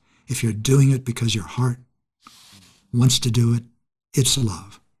fear. If you're doing it because your heart wants to do it, it's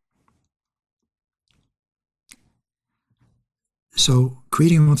love. So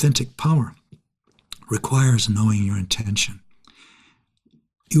creating authentic power requires knowing your intention.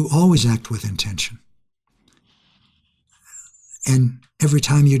 You always act with intention. And every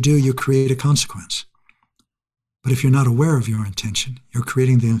time you do, you create a consequence. But if you're not aware of your intention, you're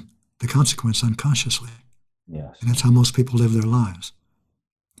creating the consequence unconsciously. Yes. And that's how most people live their lives.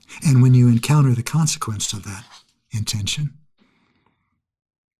 And when you encounter the consequence of that intention,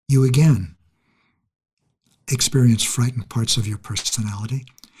 you again experience frightened parts of your personality.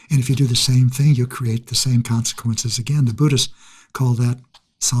 And if you do the same thing, you create the same consequences again. The Buddhists call that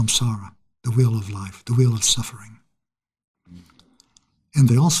samsara, the wheel of life, the wheel of suffering. And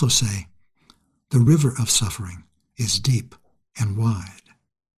they also say the river of suffering is deep and wide.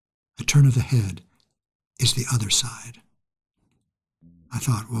 A turn of the head is the other side. I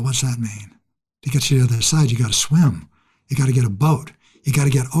thought, well, what's that mean? To get to the other side, you got to swim. You got to get a boat. You got to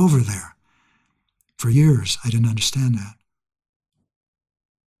get over there. For years, I didn't understand that.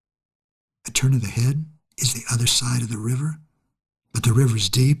 A turn of the head is the other side of the river, but the river's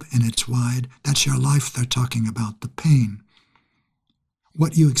deep and it's wide. That's your life they're talking about, the pain.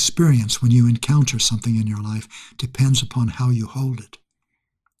 What you experience when you encounter something in your life depends upon how you hold it.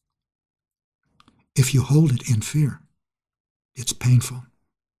 If you hold it in fear, it's painful.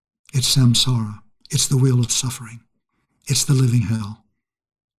 It's samsara. It's the wheel of suffering. It's the living hell.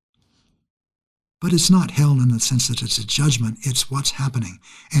 But it's not hell in the sense that it's a judgment. It's what's happening,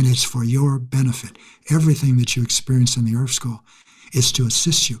 and it's for your benefit. Everything that you experience in the Earth School is to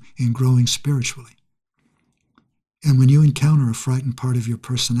assist you in growing spiritually. And when you encounter a frightened part of your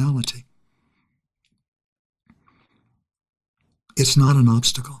personality, it's not an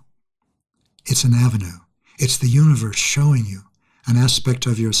obstacle. It's an avenue. It's the universe showing you an aspect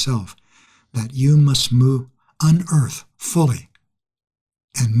of yourself that you must unearth fully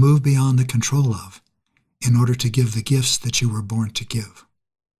and move beyond the control of in order to give the gifts that you were born to give.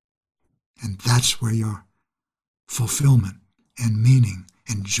 And that's where your fulfillment and meaning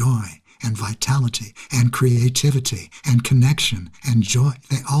and joy and vitality and creativity and connection and joy,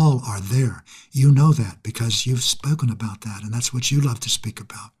 they all are there. You know that because you've spoken about that, and that's what you love to speak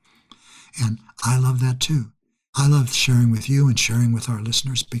about. And I love that too. I love sharing with you and sharing with our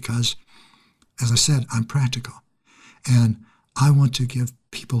listeners because, as I said, I'm practical. And I want to give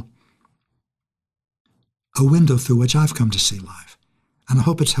people a window through which I've come to see life. And I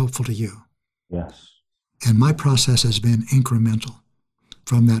hope it's helpful to you. Yes. And my process has been incremental.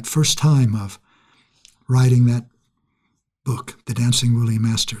 From that first time of writing that book, The Dancing Woolly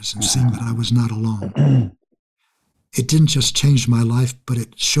Masters, and seeing that I was not alone. It didn't just change my life, but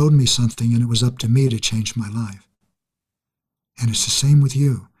it showed me something, and it was up to me to change my life. And it's the same with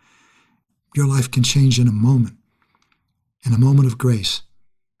you. Your life can change in a moment of grace.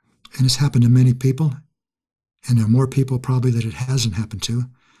 And it's happened to many people, And there are more people probably that it hasn't happened to.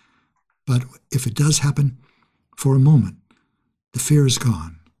 But if it does happen for a moment, the fear is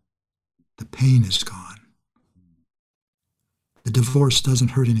gone. The pain is gone. The divorce doesn't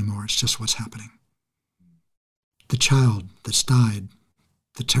hurt anymore. It's just what's happening. The child that's died,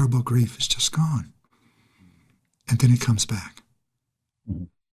 the terrible grief is just gone. And then it comes back. Mm-hmm.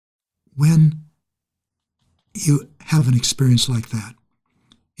 When you have an experience like that,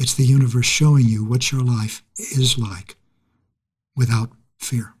 it's the universe showing you what your life is like without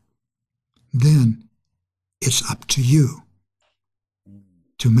fear. Then it's up to you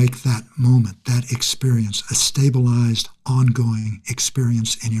to make that moment, that experience, a stabilized, ongoing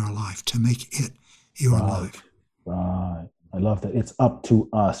experience in your life, to make it your life. Right. I love that. It's up to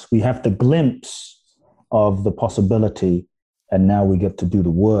us. We have the glimpse of the possibility, and now we get to do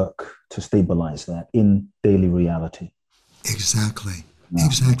the work to stabilize that in daily reality. Exactly. No.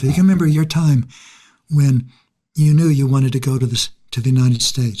 Exactly. You can remember your time when you knew you wanted to go to the United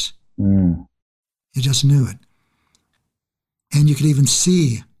States. Mm. You just knew it. And you could even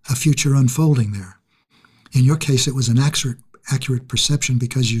see a future unfolding there. In your case, it was an accurate perception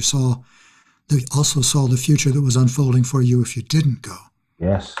because you also saw the future that was unfolding for you if you didn't go.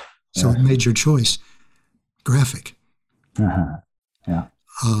 Yes. So it made your choice graphic. Uh-huh. Yeah.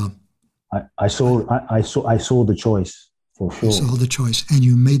 I saw the choice for sure. You saw the choice, and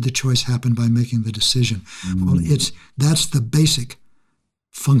you made the choice happen by making the decision. Mm. Well, that's the basic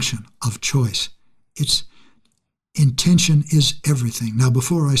function of choice. Intention is everything. Now,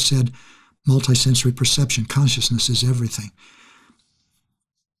 before I said multisensory perception, consciousness is everything.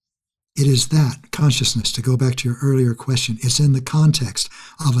 It is that consciousness, to go back to your earlier question, it's in the context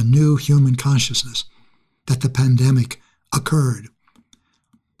of a new human consciousness that the pandemic occurred.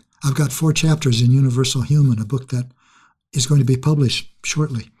 I've got 4 chapters in Universal Human, a book that is going to be published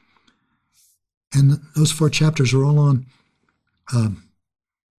shortly. And those 4 chapters are all on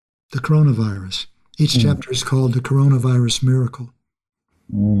the coronavirus. Each chapter is called The Coronavirus Miracle.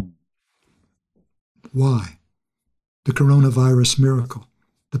 Mm. Why? The coronavirus miracle,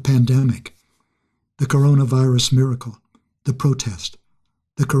 the pandemic, the coronavirus miracle, the protest,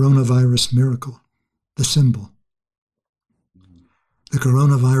 the coronavirus miracle, the symbol. The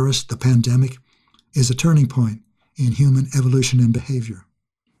coronavirus, the pandemic, is a turning point in human evolution and behavior.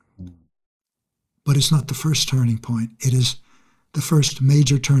 But it's not the first turning point. It is the first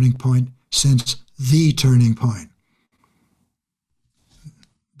major turning point since the turning point.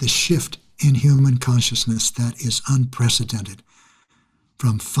 The shift in human consciousness that is unprecedented,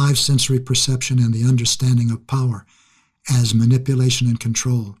 from 5 sensory perception and the understanding of power as manipulation and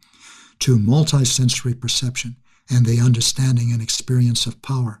control, to multisensory perception and the understanding and experience of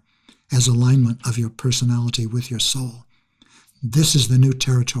power as alignment of your personality with your soul. This is the new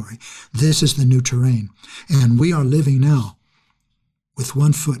territory. This is the new terrain. And we are living now with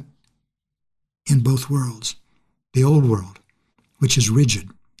one foot in both worlds. The old world, which is rigid,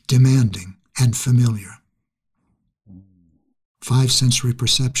 demanding, and familiar. 5 sensory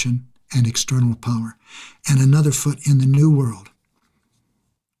perception and external power. And another foot in the new world,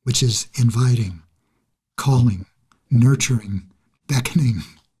 which is inviting, calling, nurturing, beckoning.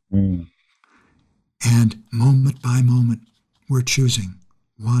 Mm. And moment by moment, we're choosing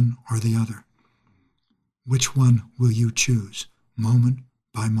one or the other. Which one will you choose, moment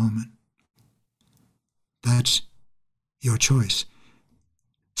by moment? That's your choice.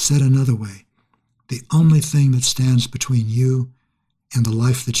 Said another way, the only thing that stands between you and the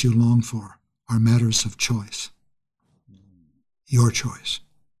life that you long for are matters of choice. Your choice.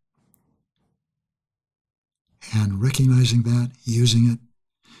 And recognizing that, using it,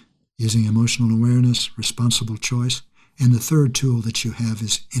 using emotional awareness, responsible choice, and the third tool that you have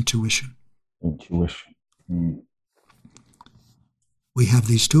is intuition. Intuition. Mm. We have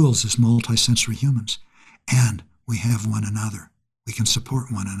these tools as multisensory humans, and we have one another. We can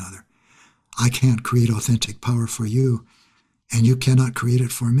support one another. I can't create authentic power for you, and you cannot create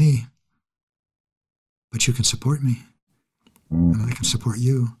it for me, but you can support me, and I can support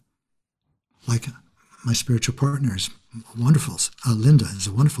you. Like my spiritual partner is wonderful. Linda is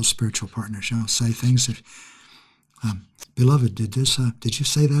a wonderful spiritual partner. She'll say things that, beloved, did you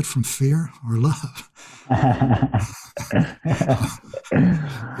say that from fear or love?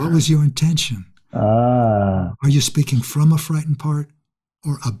 What was your intention? Are you speaking from a frightened part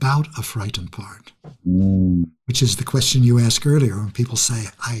or about a frightened part? Which is the question you asked earlier when people say,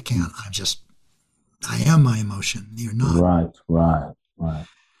 I can't, I am my emotion. You're not. Right.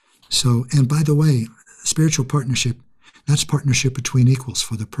 So, and by the way, spiritual partnership, that's partnership between equals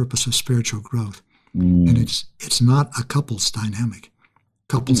for the purpose of spiritual growth. And it's not a couple's dynamic.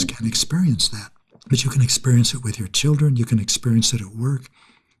 Couples can experience that. But you can experience it with your children. You can experience it at work.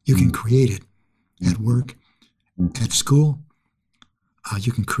 You can create it at work, at school.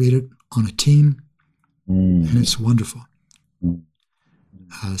 You can create it on a team, and it's wonderful.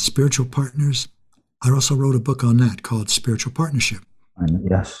 Spiritual partners. I also wrote a book on that called Spiritual Partnership.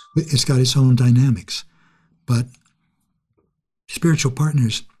 Yes. It's got its own dynamics. But spiritual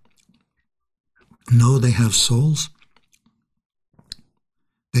partners know they have souls.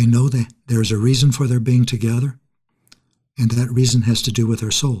 They know that there's a reason for their being together, and that reason has to do with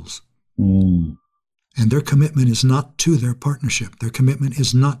their souls. And their commitment is not to their partnership. Their commitment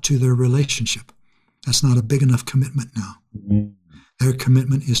is not to their relationship. That's not a big enough commitment now. Their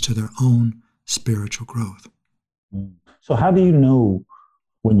commitment is to their own spiritual growth. So how do you know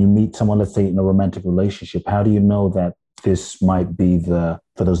when you meet someone, let's say in a romantic relationship, how do you know that this might be for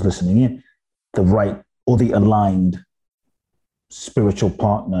those listening in, the right or the aligned spiritual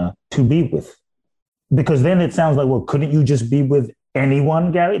partner to be with? Because then it sounds like, well, couldn't you just be with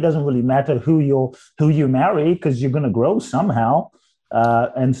anyone, Gary? It doesn't really matter who you marry, because you're going to grow somehow.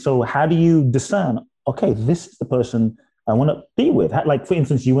 And so how do you discern, okay, this is the person I want to be with? Like, for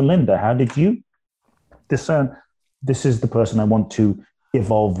instance, you and Linda, how did you discern this is the person I want to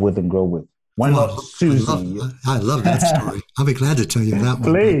evolve with and grow with? Why not Susie? I love that story. I'll be glad to tell you that one.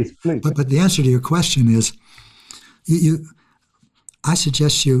 Please. But the answer to your question is, I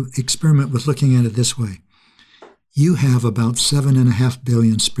suggest you experiment with looking at it this way. You have about 7.5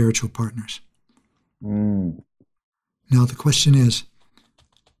 billion spiritual partners. Now, the question is,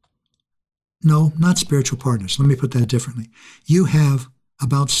 no, not spiritual partners. Let me put that differently. You have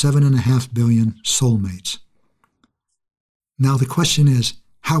about 7.5 billion soulmates. Now, the question is,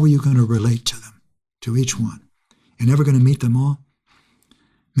 how are you going to relate to them, to each one? You're never going to meet them all.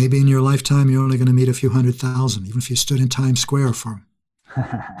 Maybe in your lifetime, you're only going to meet a few 100,000, even if you stood in Times Square for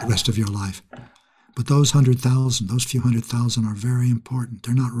the rest of your life. But those 100,000, those few 100,000 are very important.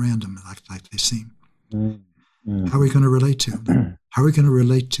 They're not random like they seem. How are we going to relate to them? How are we going to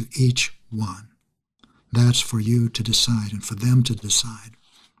relate to each one? That's for you to decide and for them to decide.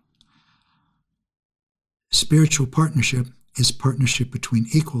 Spiritual partnership is partnership between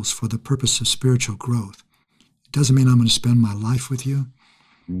equals for the purpose of spiritual growth. It doesn't mean I'm going to spend my life with you.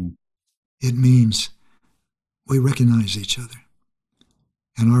 It means we recognize each other.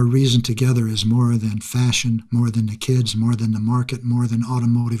 And our reason together is more than fashion, more than the kids, more than the market, more than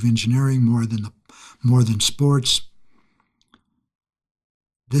automotive engineering, more than sports.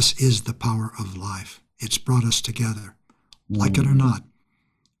 This is the power of life. It's brought us together, like it or not.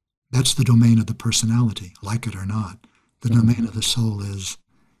 That's the domain of the personality, like it or not. The domain of the soul is,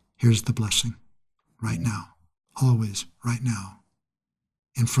 here's the blessing, right now, always, right now,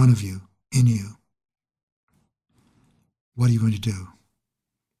 in front of you, in you. What are you going to do?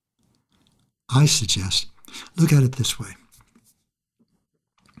 I suggest, look at it this way.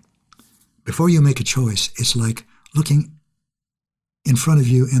 Before you make a choice, it's like looking in front of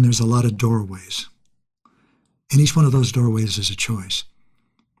you and there's a lot of doorways. And each one of those doorways is a choice.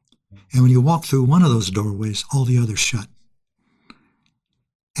 And when you walk through one of those doorways, all the others shut.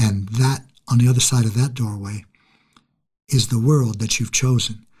 And that, on the other side of that doorway, is the world that you've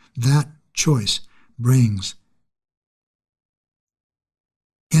chosen. That choice brings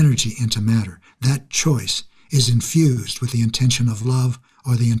energy into matter. That choice is infused with the intention of love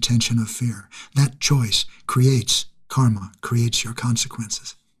or the intention of fear. That choice creates karma, creates your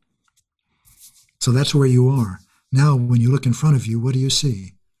consequences. So that's where you are. Now, when you look in front of you, what do you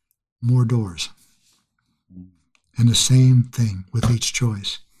see? More doors. And the same thing with each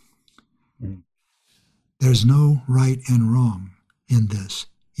choice. There's no right and wrong in this.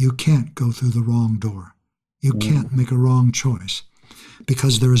 You can't go through the wrong door. You can't make a wrong choice,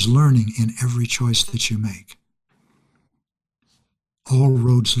 because there is learning in every choice that you make. All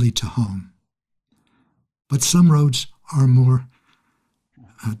roads lead to home. But some roads are more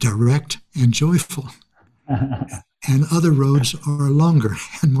direct and joyful, and other roads are longer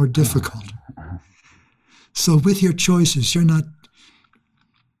and more difficult. So with your choices, you're not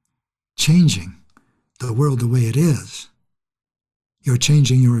changing the world the way it is. You're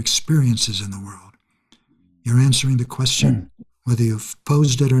changing your experiences in the world. You're answering the question, whether you've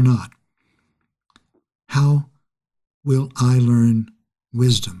posed it or not. How will I learn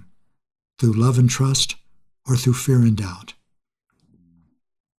wisdom? Through love and trust or through fear and doubt?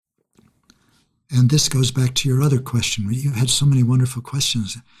 And this goes back to your other question. You had so many wonderful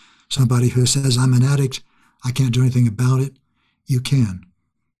questions. Somebody who says, I'm an addict, I can't do anything about it. You can.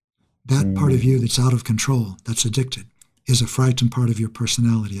 That part of you that's out of control, that's addicted, is a frightened part of your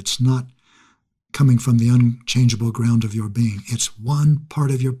personality. It's not coming from the unchangeable ground of your being. It's one part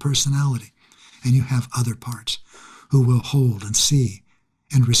of your personality. and you have other parts who will hold and see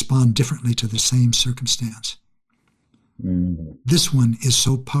and respond differently to the same circumstance. This one is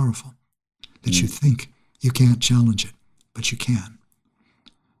so powerful that you think you can't challenge it, but you can.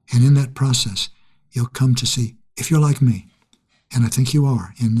 And in that process, you'll come to see, if you're like me, and I think you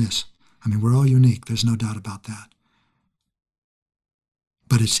are in this, I mean, we're all unique, there's no doubt about that.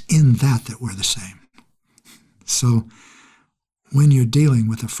 But it's in that we're the same. So when you're dealing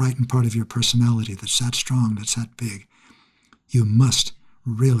with a frightened part of your personality that's that strong, that's that big, you must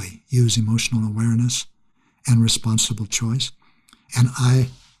really use emotional awareness and responsible choice. And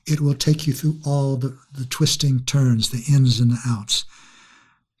it will take you through all the twisting turns, the ins and the outs.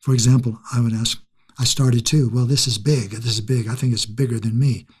 For example, I would ask, I started too, well, this is big, I think it's bigger than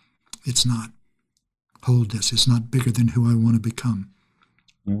me. It's not. Hold this, it's not bigger than who I want to become.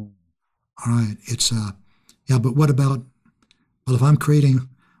 All right, it's, yeah, but what about, well, if I'm creating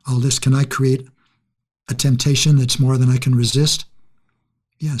all this, can I create a temptation that's more than I can resist?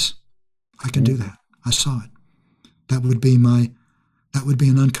 Yes, I can do that. I saw it. That would be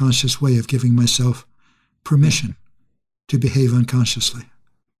an unconscious way of giving myself permission to behave unconsciously.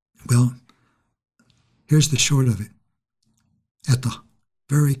 Well, here's the short of it. At the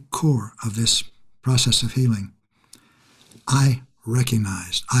very core of this process of healing, I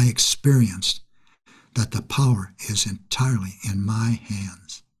recognized, I experienced that the power is entirely in my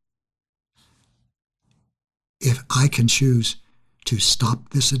hands. If I can choose to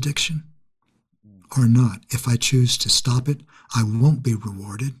stop this addiction or not, if I choose to stop it, I won't be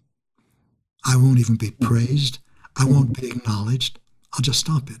rewarded. I won't even be praised. I won't be acknowledged. I'll just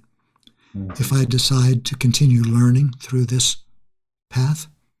stop it. If I decide to continue learning through this path,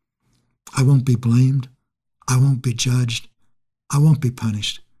 I won't be blamed. I won't be judged. I won't be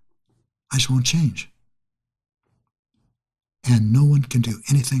punished. I just won't change. And no one can do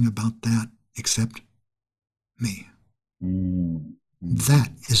anything about that except me.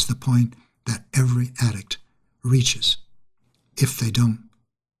 That is the point that every addict reaches if they don't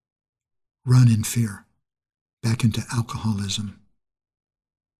run in fear back into alcoholism,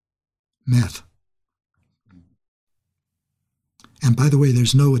 meth. And by the way,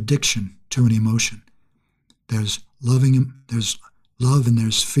 there's no addiction to an emotion. There's love and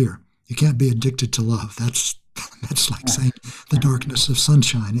there's fear. You can't be addicted to love. That's like saying the darkness of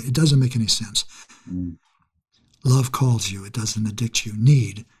sunshine. It doesn't make any sense. Love calls you. It doesn't addict you.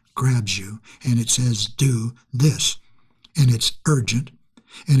 Need grabs you, and it says, do this. And it's urgent.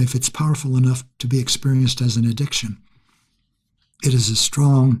 And if it's powerful enough to be experienced as an addiction, it is as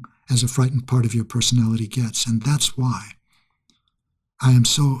strong as a frightened part of your personality gets. And that's why I am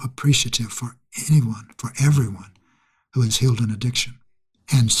so appreciative for anyone, for everyone who has healed an addiction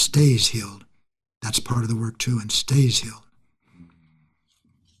and stays healed. That's part of the work too, and stays healed.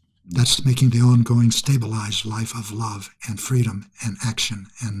 That's making the ongoing stabilized life of love and freedom and action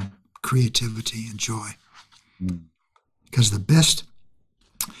and creativity and joy. Because the best,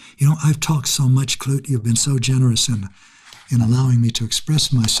 I've talked so much, Klute, you've been so generous in allowing me to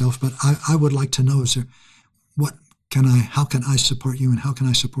express myself, but I would like to know, how can I support you and how can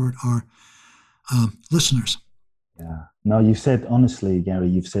I support our listeners? Yeah. No, you said, honestly, Gary,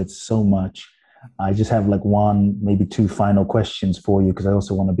 you've said so much. I just have like one, maybe two final questions for you, because I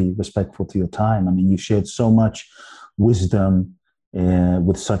also want to be respectful to your time. I mean, you shared so much wisdom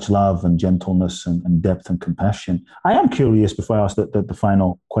with such love and gentleness and depth and compassion. I am curious, before I ask the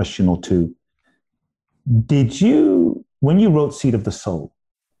final question or two, did you, when you wrote Seed of the Soul,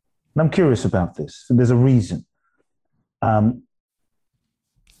 and I'm curious about this, there's a reason. Part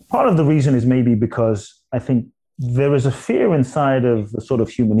of the reason is maybe because I think there is a fear inside of the sort of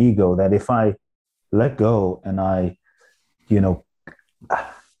human ego that if I let go and I,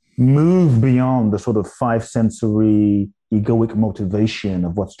 move beyond the sort of five sensory egoic motivation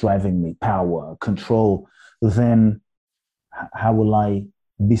of what's driving me, power, control, then how will I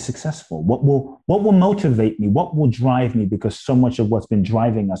be successful? What will motivate me? What will drive me? Because so much of what's been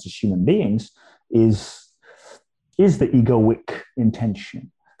driving us as human beings is the egoic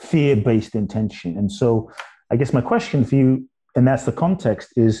intention, fear-based intention. And so I guess my question for you, and that's the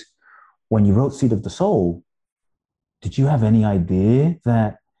context, is when you wrote Seed of the Soul, did you have any idea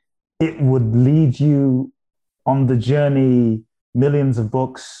that it would lead you on the journey, millions of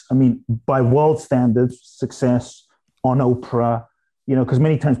books, I mean, by world standards, success on Oprah, because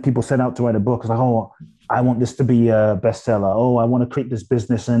many times people set out to write a book, it's like, oh, I want this to be a bestseller. Oh, I want to create this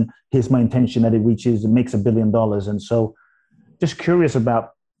business, and here's my intention that it reaches and makes $1 billion. And so just curious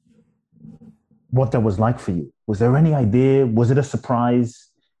about what that was like for you. Was there any idea? Was it a surprise?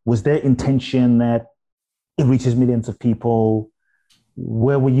 Was there intention that it reaches millions of people?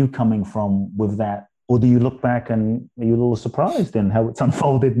 Where were you coming from with that? Or do you look back and are you a little surprised in how it's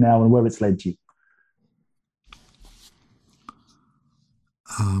unfolded now and where it's led you?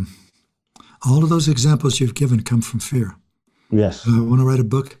 All of those examples you've given come from fear. Yes. I want to write a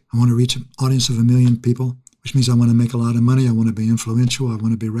book. I want to reach an audience of 1 million people, which means I want to make a lot of money. I want to be influential. I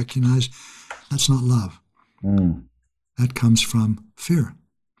want to be recognized. That's not love. That comes from fear.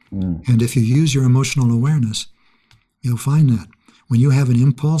 And if you use your emotional awareness, you'll find that when you have an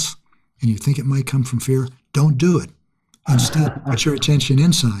impulse and you think it might come from fear, don't do it. Instead, put your attention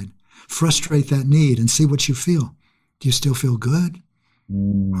inside. Frustrate that need and see what you feel. Do you still feel good?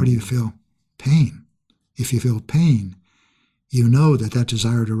 Or do you feel pain? If you feel pain, you know that that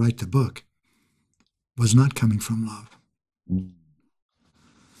desire to write the book was not coming from love.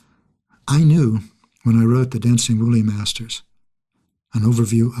 I knew when I wrote The Dancing Woolly Masters, an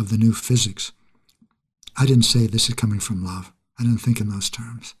overview of the new physics, I didn't say this is coming from love. I didn't think in those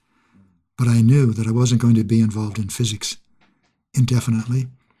terms. But I knew that I wasn't going to be involved in physics indefinitely,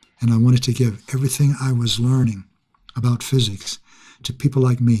 and I wanted to give everything I was learning about physics to people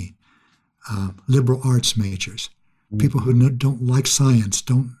like me, liberal arts majors, people who don't like science,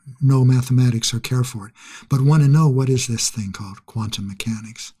 don't know mathematics or care for it, but want to know what is this thing called quantum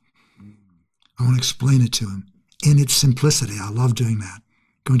mechanics. I want to explain it to them in its simplicity. I love doing that,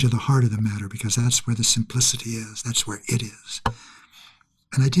 going to the heart of the matter, because that's where the simplicity is. That's where it is.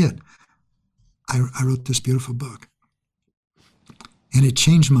 And I did. I wrote this beautiful book. And it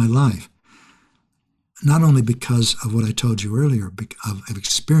changed my life, not only because of what I told you earlier, of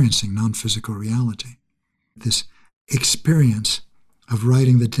experiencing non-physical reality. This experience of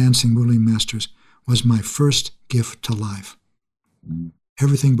writing The Dancing Woolly Masters was my first gift to life.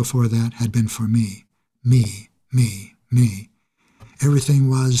 Everything before that had been for me, me, me, me. Everything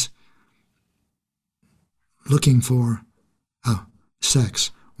was looking for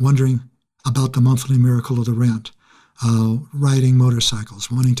sex, wondering about the monthly miracle of the rent, riding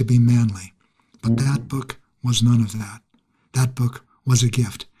motorcycles, wanting to be manly. But that book was none of that. That book was a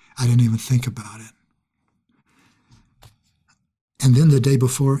gift. I didn't even think about it. And then the day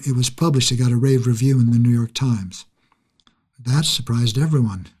before it was published, it got a rave review in the New York Times. That surprised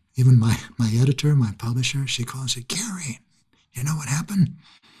everyone. Even my editor, my publisher, she called and said, "Gary, you know what happened?"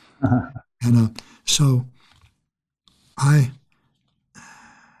 And so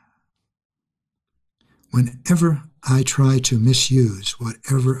whenever I try to misuse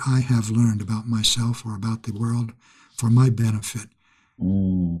whatever I have learned about myself or about the world for my benefit,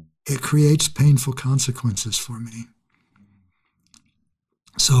 it creates painful consequences for me.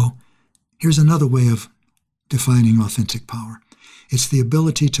 So here's another way of defining authentic power. It's the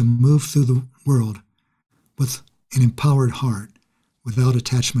ability to move through the world with an empowered heart without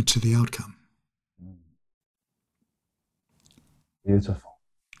attachment to the outcome. Beautiful.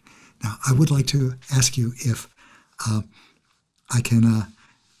 Now, I would like to ask you if I can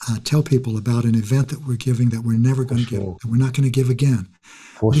tell people about an event that we're giving that we're never going to give, that we're not going to give again.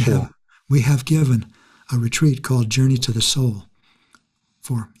 We have given a retreat called Journey to the Soul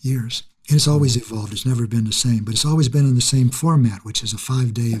for years. And it's always evolved. It's never been the same, but it's always been in the same format, which is a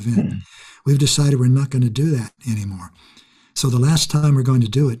 5-day event. We've decided we're not going to do that anymore. So the last time we're going to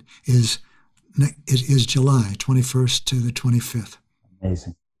do it is July 21st to the 25th.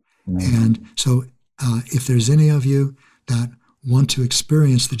 Amazing. And so if there's any of you that want to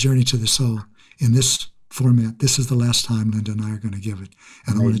experience the Journey to the Soul in this format, this is the last time Linda and I are going to give it.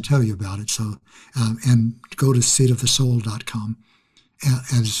 And I want to tell you about it. So, and go to seatofthesoul.com,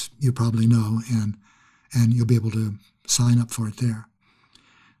 as you probably know, and you'll be able to sign up for it there.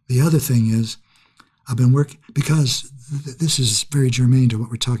 The other thing is, I've been working, because this is very germane to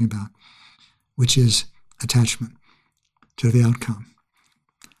what we're talking about, which is attachment to the outcome.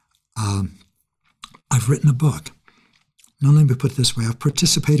 I've written a book. Now, let me put it this way. I've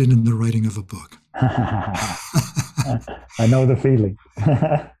participated in the writing of a book. I know the feeling.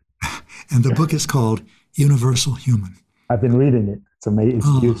 And the book is called Universal Human. I've been reading it. It's amazing.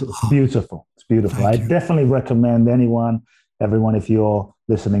 It's beautiful. It's beautiful. It's beautiful. I definitely recommend everyone, if you're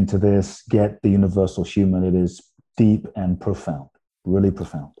listening to this, get the Universal Human. It is deep and profound, really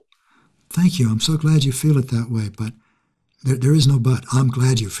profound. Thank you. I'm so glad you feel it that way, but there is no but. I'm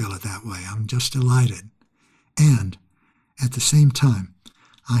glad you feel it that way. I'm just delighted. And at the same time,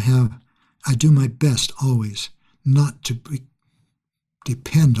 I do my best always not to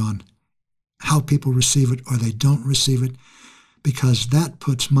depend on how people receive it or they don't receive it, because that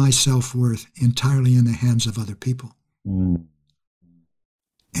puts my self-worth entirely in the hands of other people. And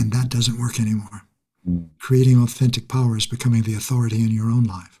that doesn't work anymore. Creating authentic power is becoming the authority in your own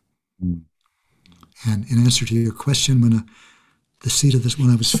life. And in answer to your question, when the Seat of the, when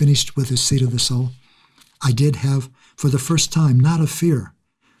I was finished with the Seat of the Soul, I did have, for the first time, not a fear.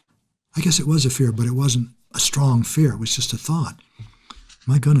 I guess it was a fear, but it wasn't a strong fear. It was just a thought.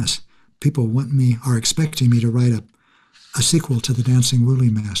 My goodness, people are expecting me to write a sequel to The Dancing Wu Li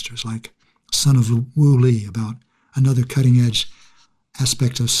Masters, like Son of Wu Li, about another cutting-edge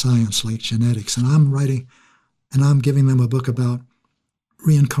aspect of science like genetics. And I'm giving them a book about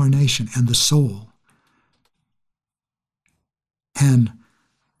reincarnation and the soul. And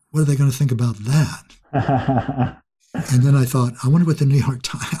what are they going to think about that? And then I thought, I wonder what the New York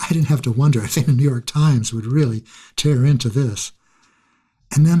Times, I didn't have to wonder. I think the New York Times would really tear into this.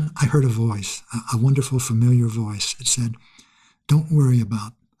 And then I heard a voice, a wonderful, familiar voice. It said, don't worry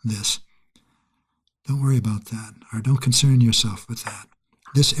about this. Don't worry about that, or don't concern yourself with that.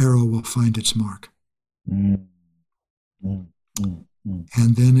 This arrow will find its mark. And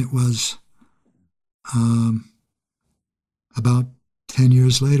then it was about 10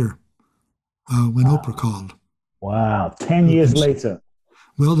 years later when Oprah called. Wow, 10 years later.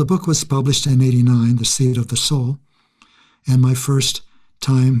 Well, the book was published in '89, The Seat of the Soul, and my first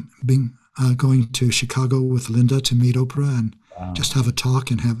time going to Chicago with Linda to meet Oprah and just have a talk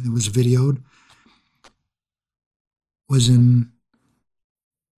and it was videoed, was in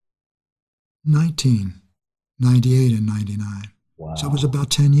 1998 and 99. Wow. So it was about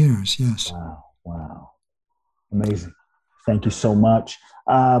 10 years, yes. Wow. Amazing. Thank you so much.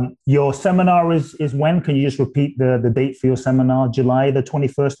 Your seminar is when? Can you just repeat the date for your seminar? July the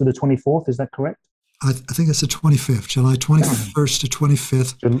 21st to the 24th, is that correct? I think it's the 25th, July 21st to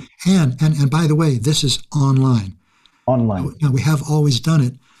 25th. And by the way, this is online. Online. Now, we have always done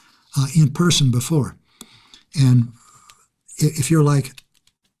it in person before. And if you're like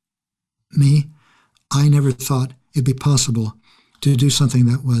me, I never thought it'd be possible to do something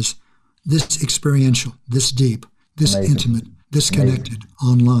that was this experiential, this deep, this intimate, this connected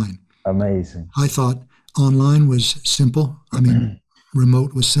online. Amazing. I thought online was simple. I mean,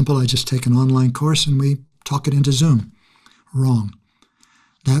 remote was simple. I just take an online course and we talk it into Zoom. Wrong.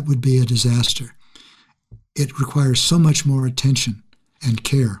 That would be a disaster. It requires so much more attention and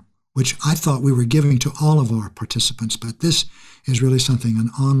care, which I thought we were giving to all of our participants. But this is really something, an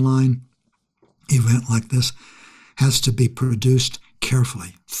online event like this has to be produced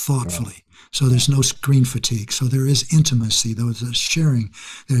carefully, thoughtfully. So there's no screen fatigue. So there is intimacy, there's sharing,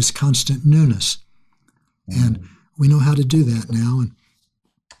 there's constant newness. And we know how to do that now, and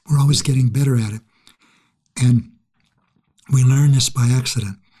we're always getting better at it. And we learned this by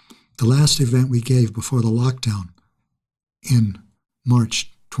accident. The last event we gave before the lockdown in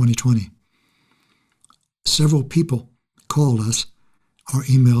March 2020, several people called us or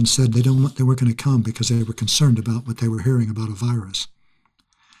emailed and said they weren't going to come because they were concerned about what they were hearing about a virus.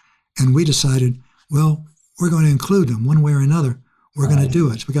 And we decided, well, we're going to include them one way or another. We're going to do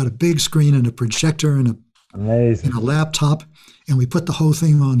it. So we got a big screen and a projector and a laptop, and we put the whole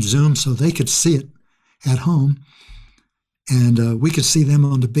thing on Zoom so they could see it at home. And we could see them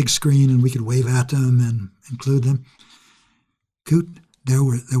on the big screen, and we could wave at them and include them. There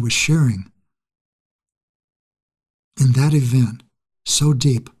was sharing in that event so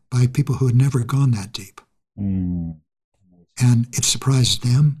deep by people who had never gone that deep. And it surprised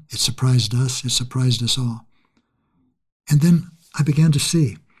them, it surprised us, it surprised us all. And then I began to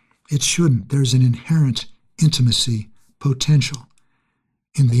see it shouldn't. There's an inherent intimacy potential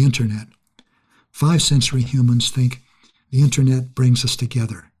in the internet. 5 sensory humans think the internet brings us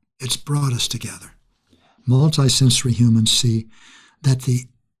together. It's brought us together. Multisensory humans see that the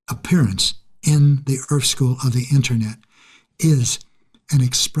appearance in the Earth School of the internet is an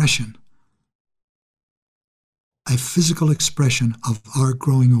expression, a physical expression of our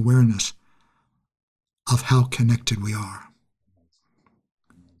growing awareness of how connected we are.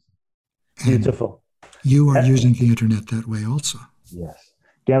 And beautiful. You are using the internet that way also. Yes.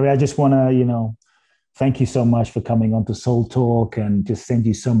 Gary, I just want to, thank you so much for coming on to Soul Talk and just send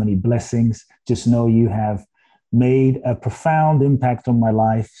you so many blessings. Just know you have made a profound impact on my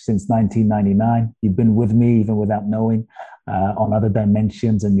life since 1999. You've been with me even without knowing on other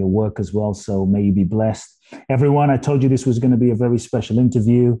dimensions and your work as well. So may you be blessed. Everyone, I told you this was going to be a very special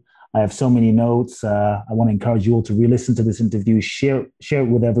interview. I have so many notes. I want to encourage you all to re-listen to this interview, share it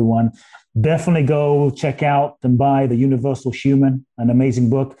with everyone. Definitely go check out and buy The Universal Human, an amazing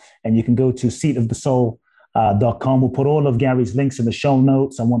book. And you can go to seatofthesoul.com. We'll put all of Gary's links in the show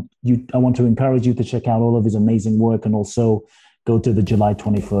notes. I want to encourage you to check out all of his amazing work and also go to the July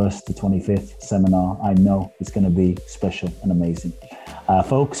 21st to 25th seminar. I know it's going to be special and amazing.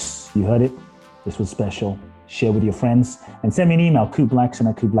 Folks, you heard it. This was special. Share with your friends and send me an email,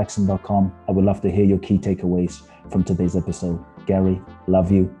 KoopBlackson@koopblackson.com. I would love to hear your key takeaways from today's episode. Gary.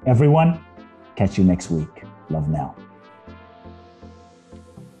 Love you. Everyone, catch you next week. Love now.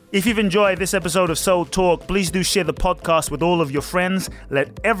 If you've enjoyed this episode of Soul Talk, please do share the podcast with all of your friends,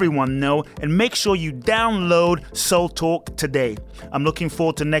 let everyone know, and make sure you download Soul Talk today. I'm looking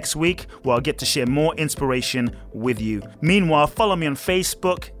forward to next week where I'll get to share more inspiration with you. Meanwhile, follow me on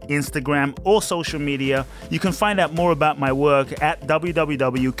Facebook, Instagram, or social media. You can find out more about my work at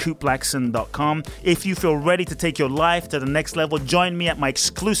www.coopblackson.com. If you feel ready to take your life to the next level, join me at my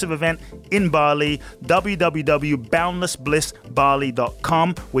exclusive event in Bali,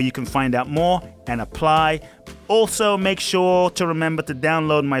 www.boundlessblissbali.com, where you can find out more and apply. Also, make sure to remember to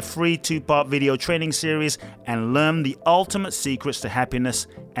download my free 2-part video training series and learn the ultimate secrets to happiness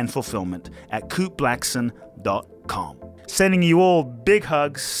and fulfillment at coopblackson.com. Sending you all big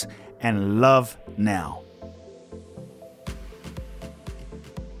hugs and love now.